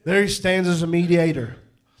 There He stands as a mediator.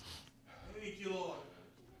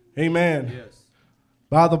 Amen. Yes.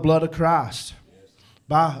 By the blood of Christ.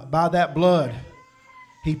 By that blood,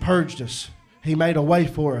 He purged us. He made a way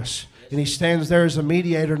for us. And He stands there as a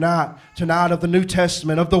mediator tonight of the New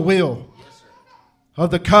Testament, of the will,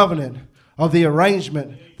 of the covenant, of the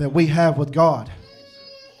arrangement that we have with God.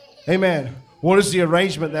 Amen. What is the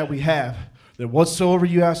arrangement that we have? That whatsoever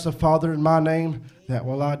you ask the Father in my name, that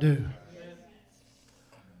will I do.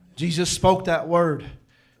 Jesus spoke that word.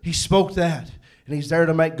 He spoke that. And He's there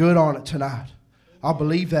to make good on it tonight. I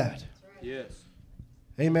believe that. Yes.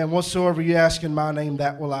 Amen. Whatsoever you ask in my name,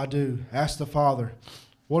 that will I do. Ask the Father.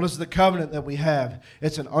 What is the covenant that we have?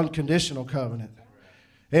 It's an unconditional covenant.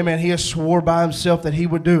 Amen. He has swore by Himself that He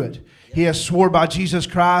would do it. He has swore by Jesus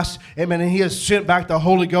Christ. Amen. And He has sent back the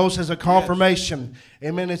Holy Ghost as a confirmation. Yes.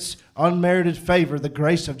 Amen. It's unmerited favor, the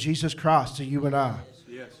grace of Jesus Christ to you and I.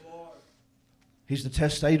 Yes. He's the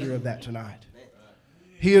testator of that tonight.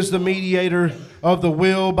 He is the mediator of the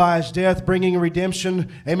will by His death, bringing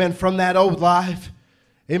redemption. Amen. From that old life.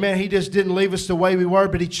 Amen. He just didn't leave us the way we were,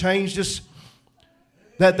 but He changed us.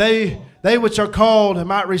 That they which are called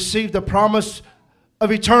might receive the promise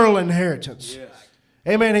of eternal inheritance. Yes.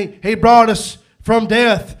 Amen. He brought us from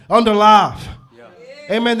death unto life. Yeah.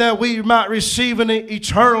 Amen. That we might receive an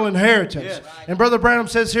eternal inheritance. Yes. And Brother Branham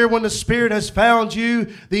says here, when the Spirit has found you,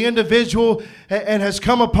 the individual, and has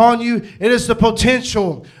come upon you, it is the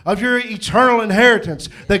potential of your eternal inheritance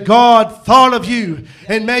that God thought of you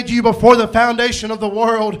and made you before the foundation of the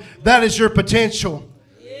world. That is your potential.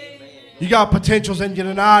 You got potentials in you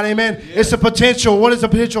tonight, amen. Yes. It's the potential. What is the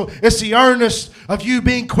potential? It's the earnest of you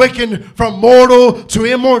being quickened from mortal to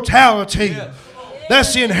immortality. Yes.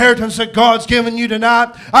 That's the inheritance that God's given you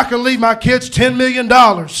tonight. I can leave my kids $10 million.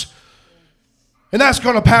 And that's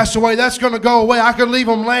going to pass away. That's going to go away. I can leave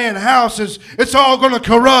them land, houses. It's all going to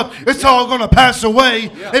corrupt. It's all going to pass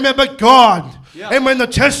away. Yeah. Amen. But God, amen, the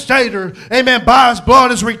testator, amen, by His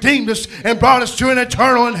blood has redeemed us and brought us to an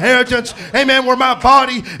eternal inheritance. Amen. Where my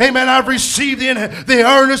body, amen, I've received the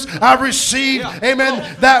earnest. I've received,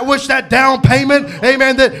 amen, that down payment,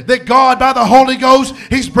 amen, that God by the Holy Ghost,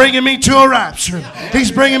 He's bringing me to a rapture.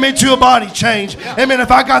 He's bringing me to a body change. Amen.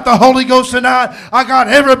 If I got the Holy Ghost tonight, I got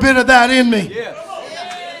every bit of that in me. Yeah.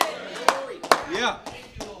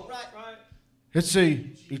 It's the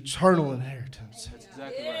eternal inheritance. That's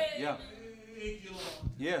exactly right. Yeah.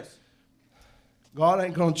 Yes. God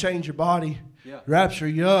ain't going to change your body, rapture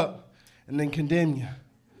you up, and then condemn you.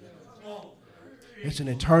 It's an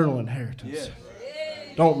eternal inheritance. Yes.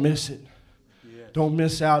 Don't miss it. Yes. Don't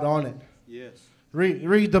miss out on it. Yes.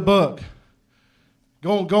 Read the book.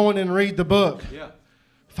 Go in and read the book. Yeah.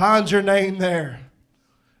 Find your name there.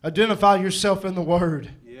 Identify yourself in the Word.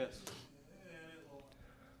 Yes.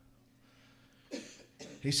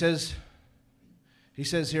 He says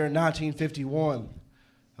here in 1951,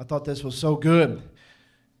 I thought this was so good.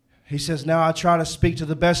 He says, now I try to speak to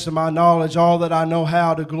the best of my knowledge all that I know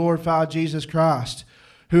how to glorify Jesus Christ,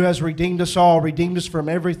 who has redeemed us all, redeemed us from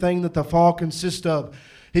everything that the fall consists of.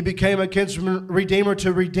 He became a kinsman redeemer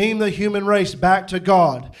to redeem the human race back to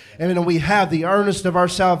God. And we have the earnest of our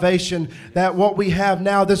salvation, that what we have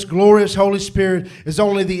now, this glorious Holy Spirit, is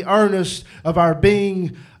only the earnest of our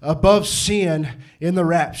being above sin in the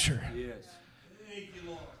rapture. Yes.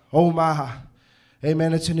 Oh my.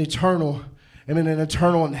 Amen. It's an eternal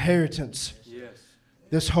inheritance. Yes.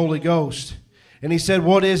 This Holy Ghost. And he said,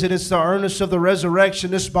 what is it? It's the earnest of the resurrection.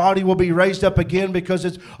 This body will be raised up again because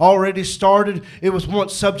it's already started. It was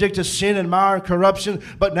once subject to sin and mire and corruption,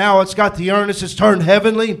 but now it's got the earnest. It's turned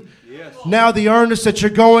heavenly. Yes. Now the earnest that you're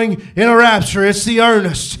going in a rapture, it's the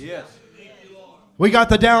earnest. Yes. We got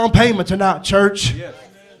the down payment tonight, church. Yes.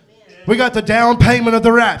 We got the down payment of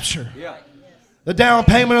the rapture. Yeah. The down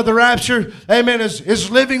payment of the rapture, amen, is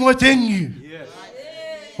living within you. Yes.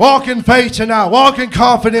 Walk in faith tonight. Walk in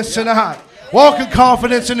confidence tonight. Walk in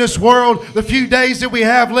confidence in this world the few days that we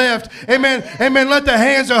have left. Amen. Amen. Let the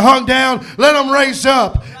hands that hung down, let them raise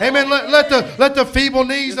up. Amen. Let the feeble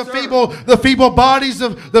knees, the feeble bodies,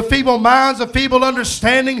 the feeble minds, the feeble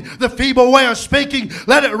understanding, the feeble way of speaking,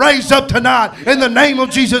 let it raise up tonight in the name of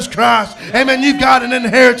Jesus Christ. Amen. You've got an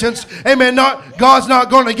inheritance. Amen. God's not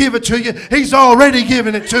going to give it to you. He's already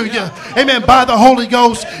given it to you. Amen. By the Holy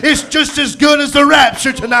Ghost. It's just as good as the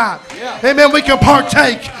rapture tonight. Amen. We can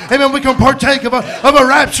partake. Amen. We can partake of a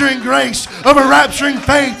rapturing grace, of a rapturing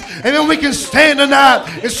faith. Amen. We can stand tonight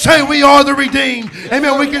and say we are the redeemed.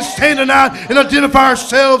 Amen. We can stand tonight and identify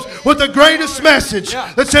ourselves with the greatest message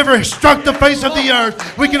that's ever struck the face of the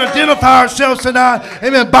earth. We can identify ourselves tonight,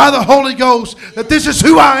 amen, by the Holy Ghost, that this is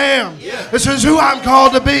who I am. This is who I'm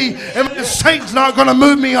called to be. And Satan's not going to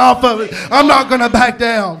move me off of it. I'm not going to back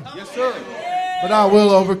down. Yes, sir. But I will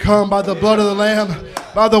overcome by the blood of the Lamb,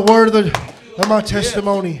 by the word of my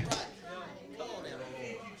testimony.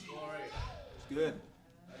 Good.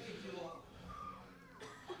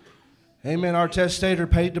 Amen. Our testator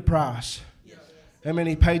paid the price. Amen.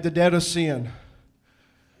 He paid the debt of sin.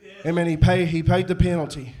 Amen. He paid the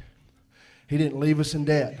penalty. He didn't leave us in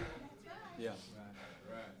debt.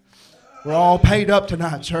 We're all paid up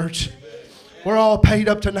tonight, church. We're all paid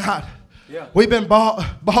up tonight. We've been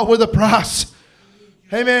bought with a price.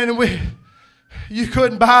 Amen. And you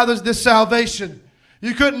couldn't buy this salvation.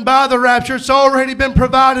 You couldn't buy the rapture. It's already been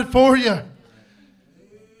provided for you.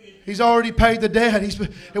 He's already paid the debt.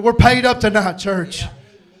 We're paid up tonight, church.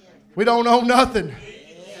 We don't owe nothing.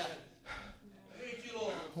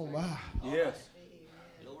 Oh my. Yes.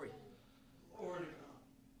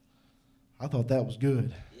 I thought that was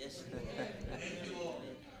good.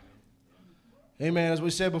 Amen. As we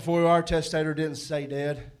said before, our testator didn't stay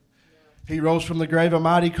dead. He rose from the grave a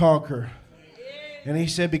mighty conqueror. And he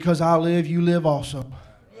said, because I live, you live also.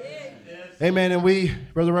 Amen. And we,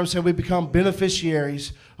 Brother Ram said, we become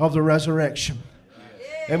beneficiaries of the resurrection.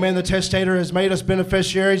 Amen. The testator has made us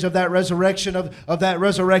beneficiaries of that resurrection, of that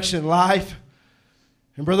resurrection life.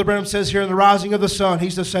 And Brother Branham says here in the rising of the sun,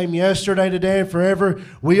 He's the same yesterday, today, and forever.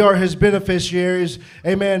 We are His beneficiaries.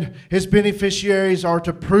 Amen. His beneficiaries are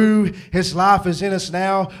to prove His life is in us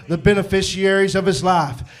now, the beneficiaries of His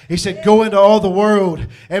life. He said, go into all the world,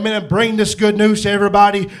 amen, and bring this good news to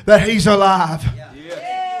everybody that He's alive.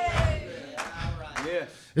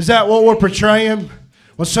 Is that what we're portraying?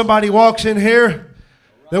 When somebody walks in here,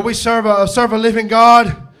 that we serve a living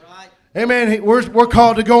God. Amen. We're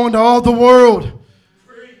called to go into all the world.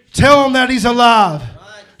 Tell him that He's alive.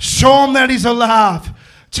 Show him that He's alive.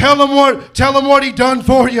 Tell him what He done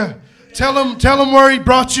for you. Tell him where He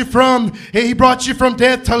brought you from. He brought you from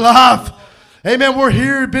death to life. Amen. We're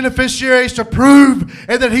here beneficiaries to prove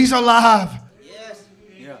that He's alive. Yes.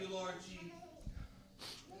 Thank you, Lord Jesus.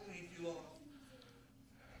 Thank you, Lord.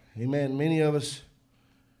 Amen. Many of us,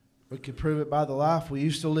 we could prove it by the life we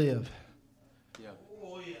used to live. Yeah.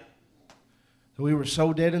 Oh, yeah. We were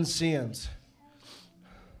so dead in sins.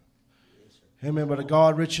 Amen. But a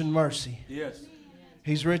God rich in mercy. Yes.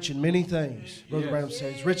 He's rich in many things. Brother Branham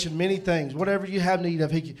says, He's rich in many things. Whatever you have need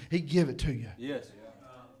of, He give it to you. Yes.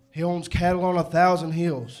 He owns cattle on 1,000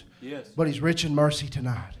 hills. Yes. But He's rich in mercy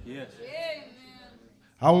tonight. Yes.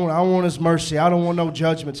 I want His mercy. I don't want no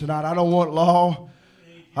judgment tonight. I don't want law.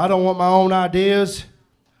 I don't want my own ideas.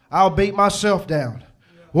 I'll beat myself down.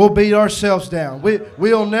 We'll beat ourselves down.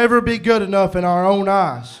 We'll never be good enough in our own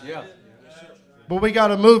eyes. Yeah. But we got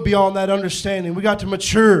to move beyond that understanding. We got to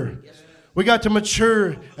mature. We got to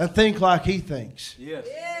mature and think like He thinks. Yes.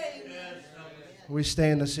 We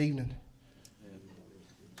stand this evening.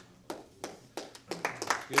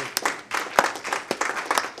 Good.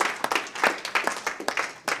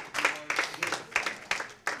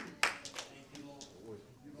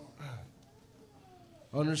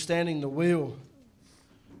 Understanding the will.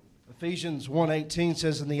 Ephesians 1:18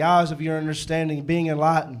 says, in the eyes of your understanding being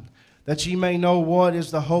enlightened, that ye may know what is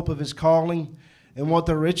the hope of His calling, and what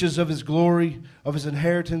the riches of His glory, of His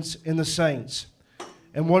inheritance in the saints,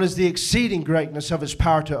 and what is the exceeding greatness of His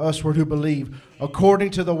power to usward who believe, according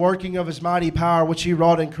to the working of His mighty power which He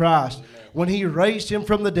wrought in Christ, when He raised Him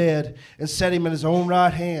from the dead and set Him in His own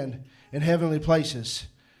right hand in heavenly places.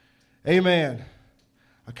 Amen.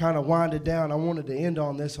 I kind of winded down. I wanted to end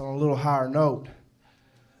on this on a little higher note.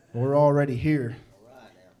 We're already here.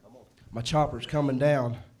 My chopper's coming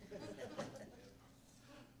down.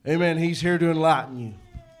 Amen. He's here to enlighten you.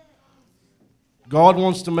 God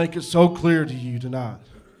wants to make it so clear to you tonight.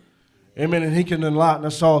 Amen. And He can enlighten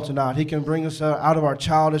us all tonight. He can bring us out of our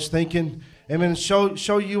childish thinking. Amen. And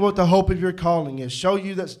show you what the hope of your calling is. Show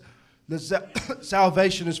you that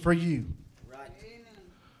salvation is for you.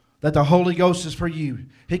 that the Holy Ghost is for you.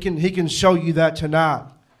 He can show you that tonight.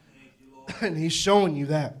 And He's showing you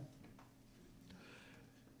that.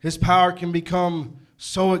 His power can become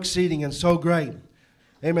so exceeding and so great,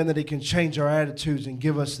 amen, that He can change our attitudes and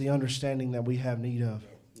give us the understanding that we have need of.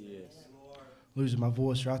 Yes. Losing my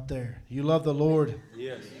voice right there. You love the Lord.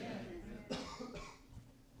 Yes.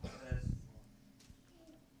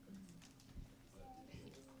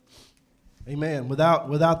 Amen.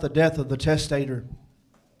 Without the death of the testator,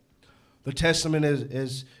 the testament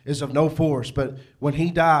is of no force. But when he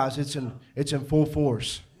dies, it's in full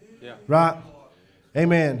force. Yeah. Right?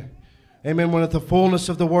 Amen. Amen. When at the fullness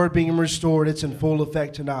of the word being restored, it's in full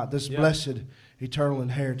effect tonight. This blessed eternal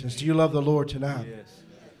inheritance. Do you love the Lord tonight? Yes.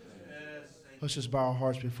 Let's just bow our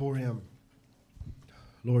hearts before Him.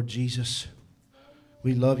 Lord Jesus,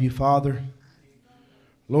 we love you, Father.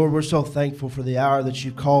 Lord, we're so thankful for the hour that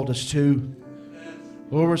you've called us to.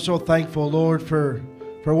 Lord, we're so thankful, Lord, for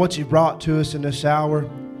what you've brought to us in this hour.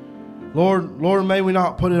 Lord, may we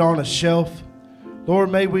not put it on a shelf. Lord,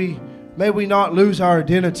 may we not lose our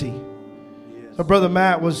identity. Our brother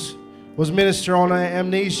Matt was minister on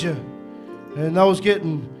amnesia, and those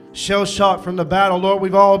getting shell-shocked from the battle. Lord,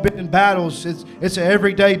 we've all been in battles. It's an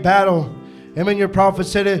everyday battle. Amen. Your prophet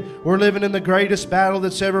said it. We're living in the greatest battle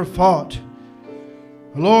that's ever fought.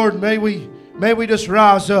 Lord, may we just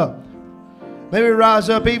rise up. May we rise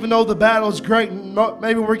up even though the battle is great. And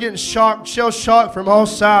maybe we're getting shell-shocked from all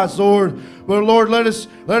sides, Lord. But Lord, let us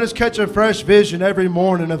catch a fresh vision every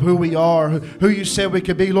morning of who we are, who you said we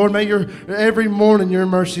could be. Lord, may every morning your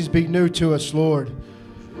mercies be new to us, Lord.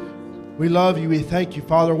 We love you. We thank you,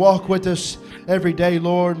 Father. Walk with us every day,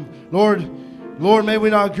 Lord. Lord, may we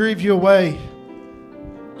not grieve you away.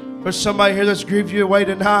 There's somebody here that's grieved you away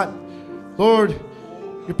tonight. Lord,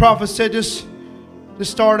 your prophet said just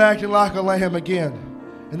start acting like a lamb again,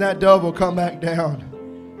 and that dove will come back down.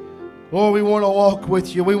 Lord, we want to walk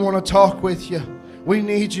with you. We want to talk with you. We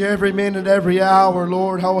need you every minute, every hour,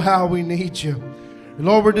 Lord. Oh, how we need you. And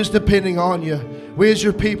Lord, we're just depending on you. We as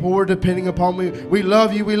your people, we're depending upon you. We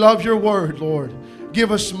love you. We love your word, Lord.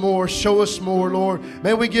 Give us more. Show us more, Lord.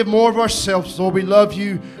 May we give more of ourselves, Lord. We love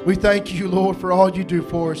you. We thank you, Lord, for all you do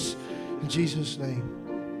for us. In Jesus' name.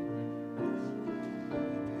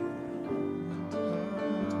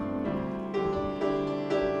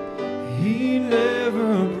 He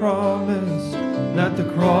never promised that the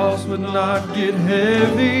cross would not get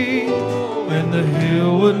heavy and the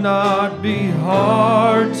hill would not be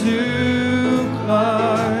hard to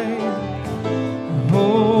climb.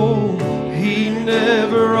 Oh, He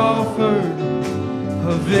never offered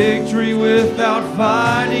a victory without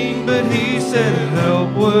fighting, but He said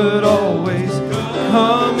help would always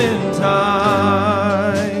come in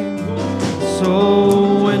time.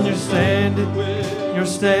 So when you're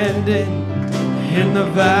standing in the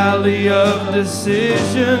valley of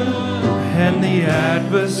decision, and the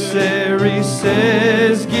adversary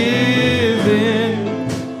says give in,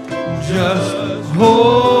 just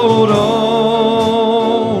hold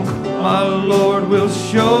on. My Lord will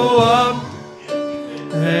show up,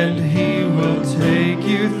 and He will take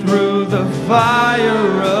you through the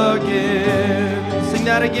fire again. Sing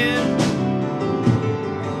that again.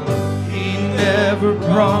 He never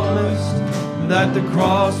promised that the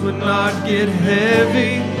cross would not get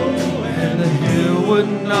heavy and the hill would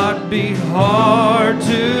not be hard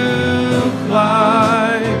to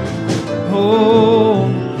climb. Oh,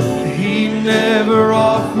 He never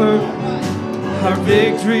offered our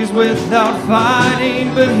victories without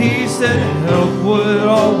fighting, but He said help would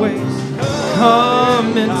always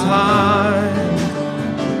come in time.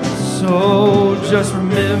 So just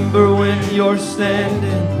remember when you're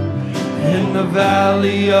standing in the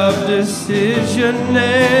valley of decision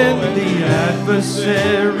and the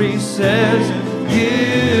adversary says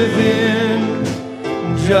give in,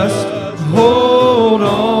 just hold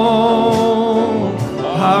on.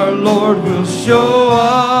 Our Lord will show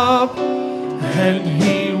up and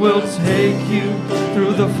He will take you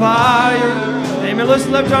through the fire. Amen. Let's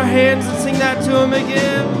lift our hands and sing that to Him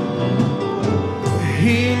again.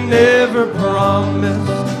 He never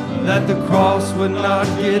promised that the cross would not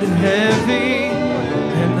get heavy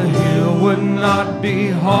and the hill would not be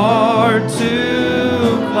hard to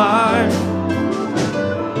climb.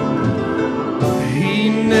 He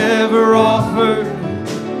never offered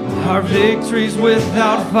our victories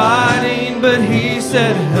without fighting, but He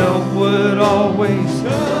said help would always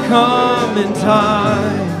come in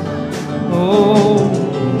time. Oh,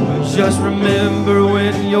 just remember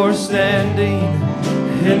when you're standing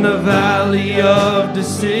in the valley of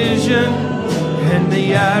decision and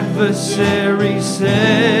the adversary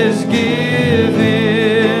says give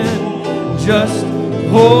in, just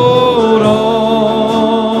Hold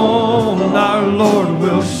on, our Lord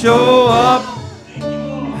will show up,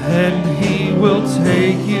 and He will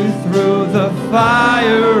take you through the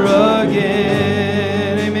fire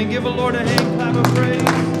again. Amen. Give the Lord a hand clap of praise.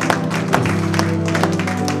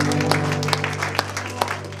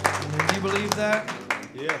 Do you believe that?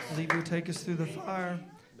 Yes. I believe He'll take us through the fire.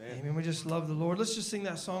 Man. Amen. We just love the Lord. Let's just sing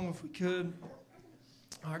that song if we could.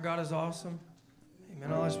 Our God is awesome.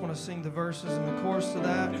 Amen. I just want to sing the verses and the chorus to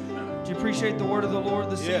that. Do you appreciate the word of the Lord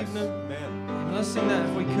this Yes. evening? Man. Amen. Let's sing that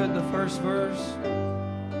if we could, the first verse.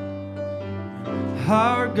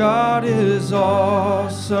 Our God is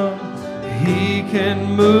awesome. He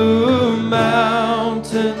can move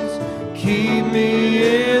mountains. Keep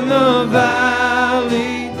me in the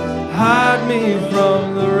valley. Hide me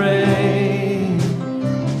from the rain.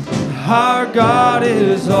 Our God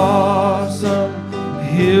is awesome.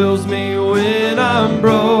 Heals me when I'm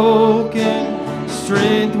broken.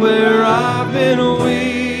 Strength where I've been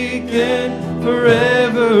weakened.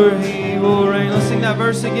 Forever He will reign. Let's sing that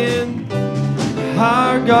verse again.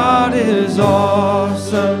 Our God is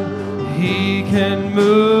awesome. He can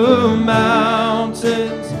move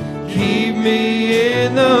mountains. Keep me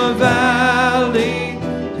in the valley.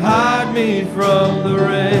 Hide me from the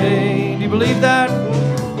rain. Do you believe that?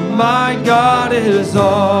 My God is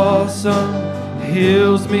awesome.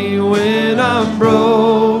 Heals me when I'm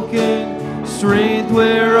broken. Strength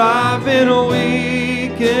where I've been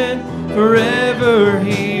weakened. Forever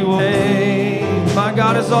He will reign. My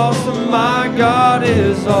God is awesome. My God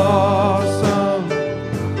is awesome.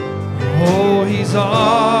 Oh, He's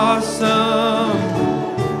awesome.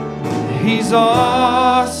 He's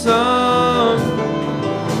awesome.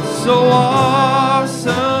 So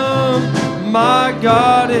awesome. My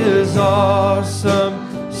God is awesome.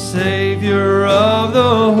 Savior of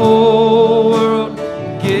the whole world,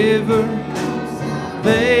 giver of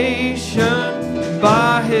salvation.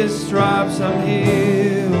 By His stripes I'm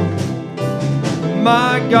healed.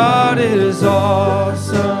 My God is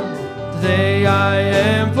awesome. Today I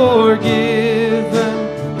am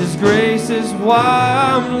forgiven. His grace is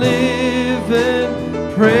why I'm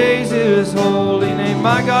living. Praise His holy name.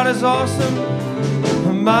 My God is awesome.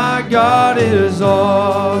 My God is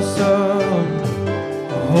awesome.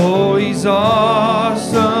 Oh, He's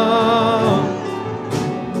awesome.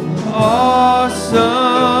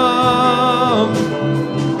 Awesome.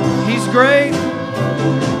 He's great.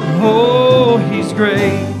 Oh, He's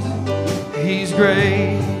great. He's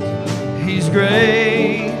great. He's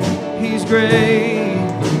great. He's great.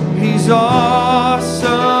 He's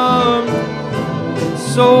awesome.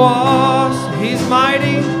 So awesome. He's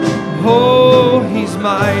mighty. Oh, He's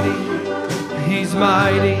mighty. He's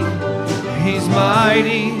mighty. He's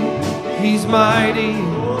mighty. He's mighty.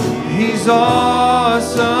 He's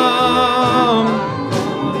awesome.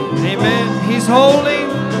 Amen. He's holy.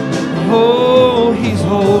 Oh, He's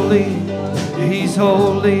holy. He's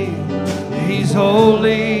holy. He's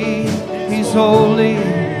holy. He's holy.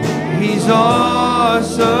 He's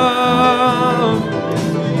awesome.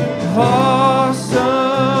 Awesome.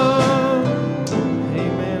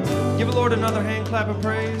 Amen. Give the Lord another hand clap of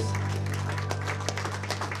praise.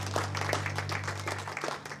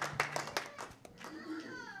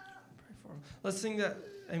 Let's sing that.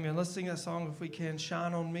 Amen. Let's sing that song if we can.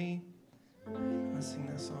 Shine on me. Let's sing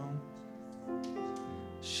that song.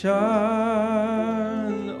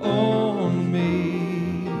 Shine on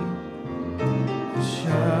me.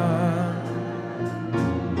 Shine.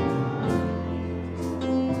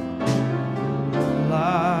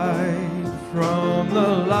 Light from the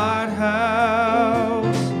lighthouse.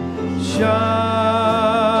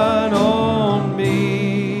 Shine on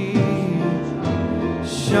me.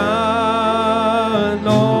 Shine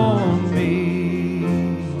on me.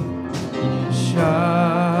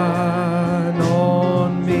 Shine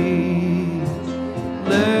on me.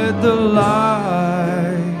 Let the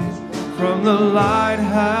light from the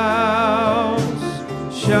lighthouse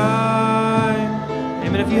shine.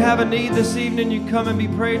 Amen. If you have a need this evening, you come and be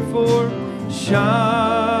prayed for.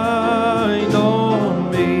 Shine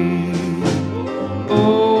on me.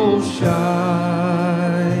 Oh,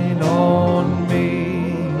 shine on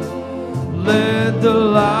me. Let the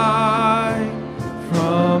light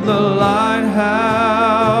from the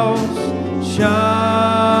lighthouse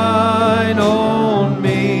shine on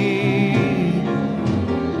me.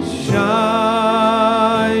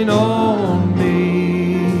 Shine on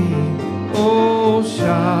me. Oh,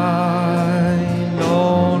 shine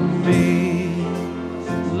on me.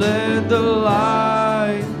 Let the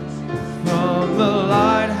light from the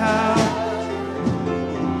light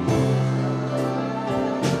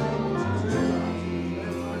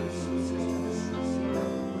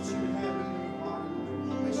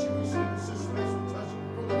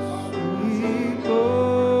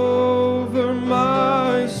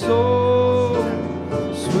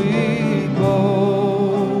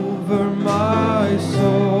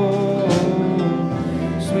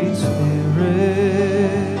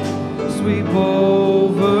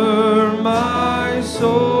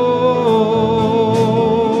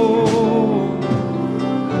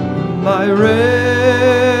My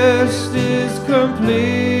rest is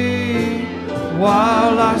complete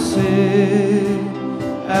while I sit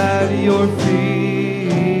at your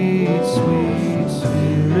feet. Sweet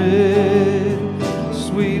Spirit,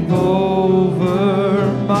 sweep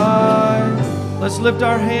over my... Let's lift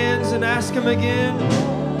our hands and ask Him again.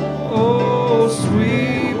 Oh,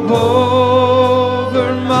 sweep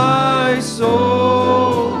over my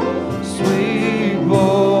soul, sweep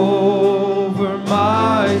over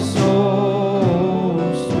my soul,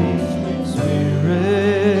 sweet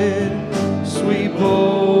Spirit, sweep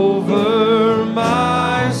over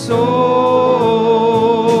my soul.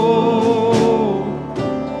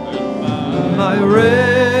 My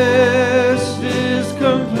rest is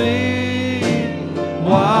complete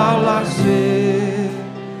while I sit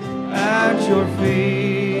at your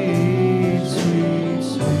feet. Sweet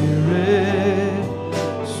Spirit,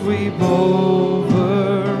 sweep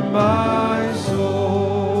over my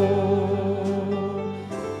soul.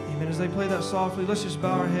 Amen. As they play that softly, let's just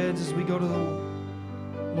bow our heads as we go to the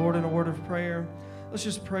Lord in a word of prayer. Let's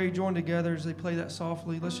just pray, join together as they play that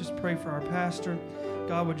softly. Let's just pray for our pastor.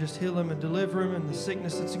 God would just heal him and deliver him and the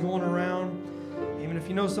sickness that's going around. Even if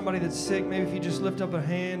you know somebody that's sick, maybe if you just lift up a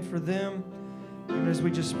hand for them. Even as we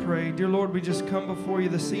just pray. Dear Lord, we just come before you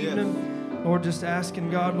this evening. Lord, just asking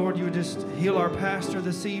God, Lord, you would just heal our pastor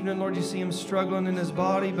this evening. Lord, you see him struggling in his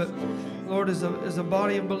body, but Lord, as a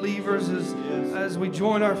body of believers, as we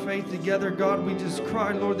join our faith together, God, we just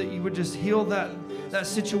cry, Lord, that you would just heal that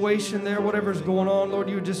situation there, whatever's going on. Lord,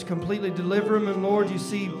 you would just completely deliver him. And Lord, you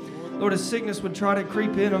see, Lord, as sickness would try to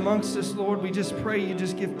creep in amongst us, Lord, we just pray you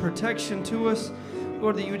just give protection to us.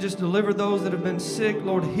 Lord, that you would just deliver those that have been sick.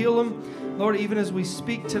 Lord, heal them. Lord, even as we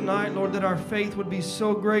speak tonight, Lord, that our faith would be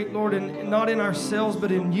so great, Lord, and not in ourselves,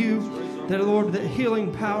 but in you. That, Lord, that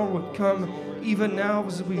healing power would come even now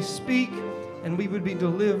as we speak, and we would be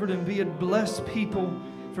delivered and be a blessed people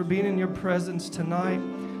for being in your presence tonight.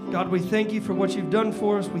 God, we thank you for what you've done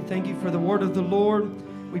for us. We thank you for the word of the Lord.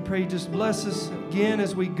 We pray you just bless us again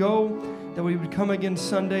as we go, that we would come again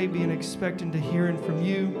Sunday being expecting to hearing from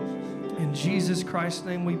you. In Jesus Christ's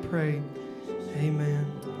name we pray. Amen.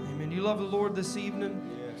 Amen. Do you love the Lord this evening?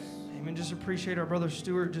 Yes. Amen. Just appreciate our brother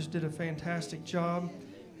Stuart. Just did a fantastic job.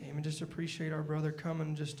 Amen. Just appreciate our brother coming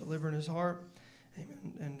and just delivering his heart.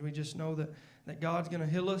 Amen. And we just know that God's going to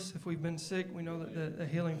heal us. If we've been sick, we know that the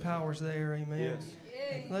healing power's there. Amen. Yes.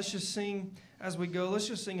 Let's just sing as we go. Let's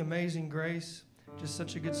just sing Amazing Grace. Just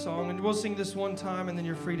such a good song. And we'll sing this one time, and then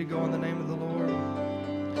you're free to go in the name of the Lord.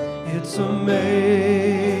 It's amazing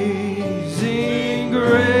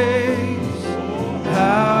grace,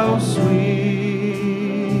 how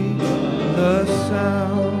sweet the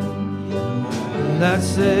sound that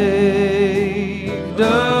saved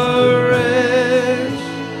a wretch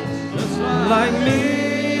like me.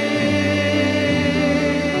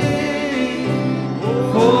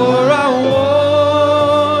 For I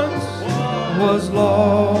once was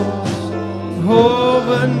lost, oh,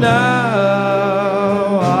 but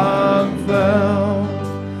now I'm found.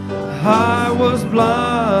 I was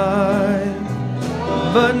blind,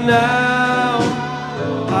 but now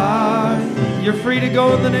you're free to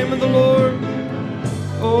go in the name of the Lord.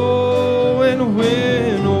 Oh, and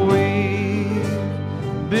when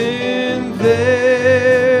we've been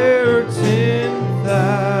there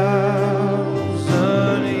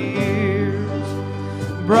 10,000 years,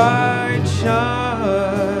 bright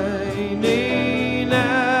shining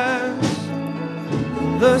as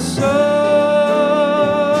the sun,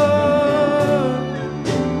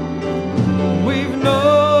 we've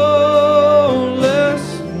no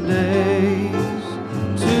less days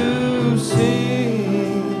to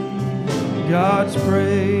sing God's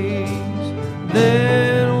praise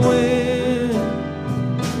than when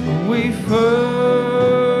we first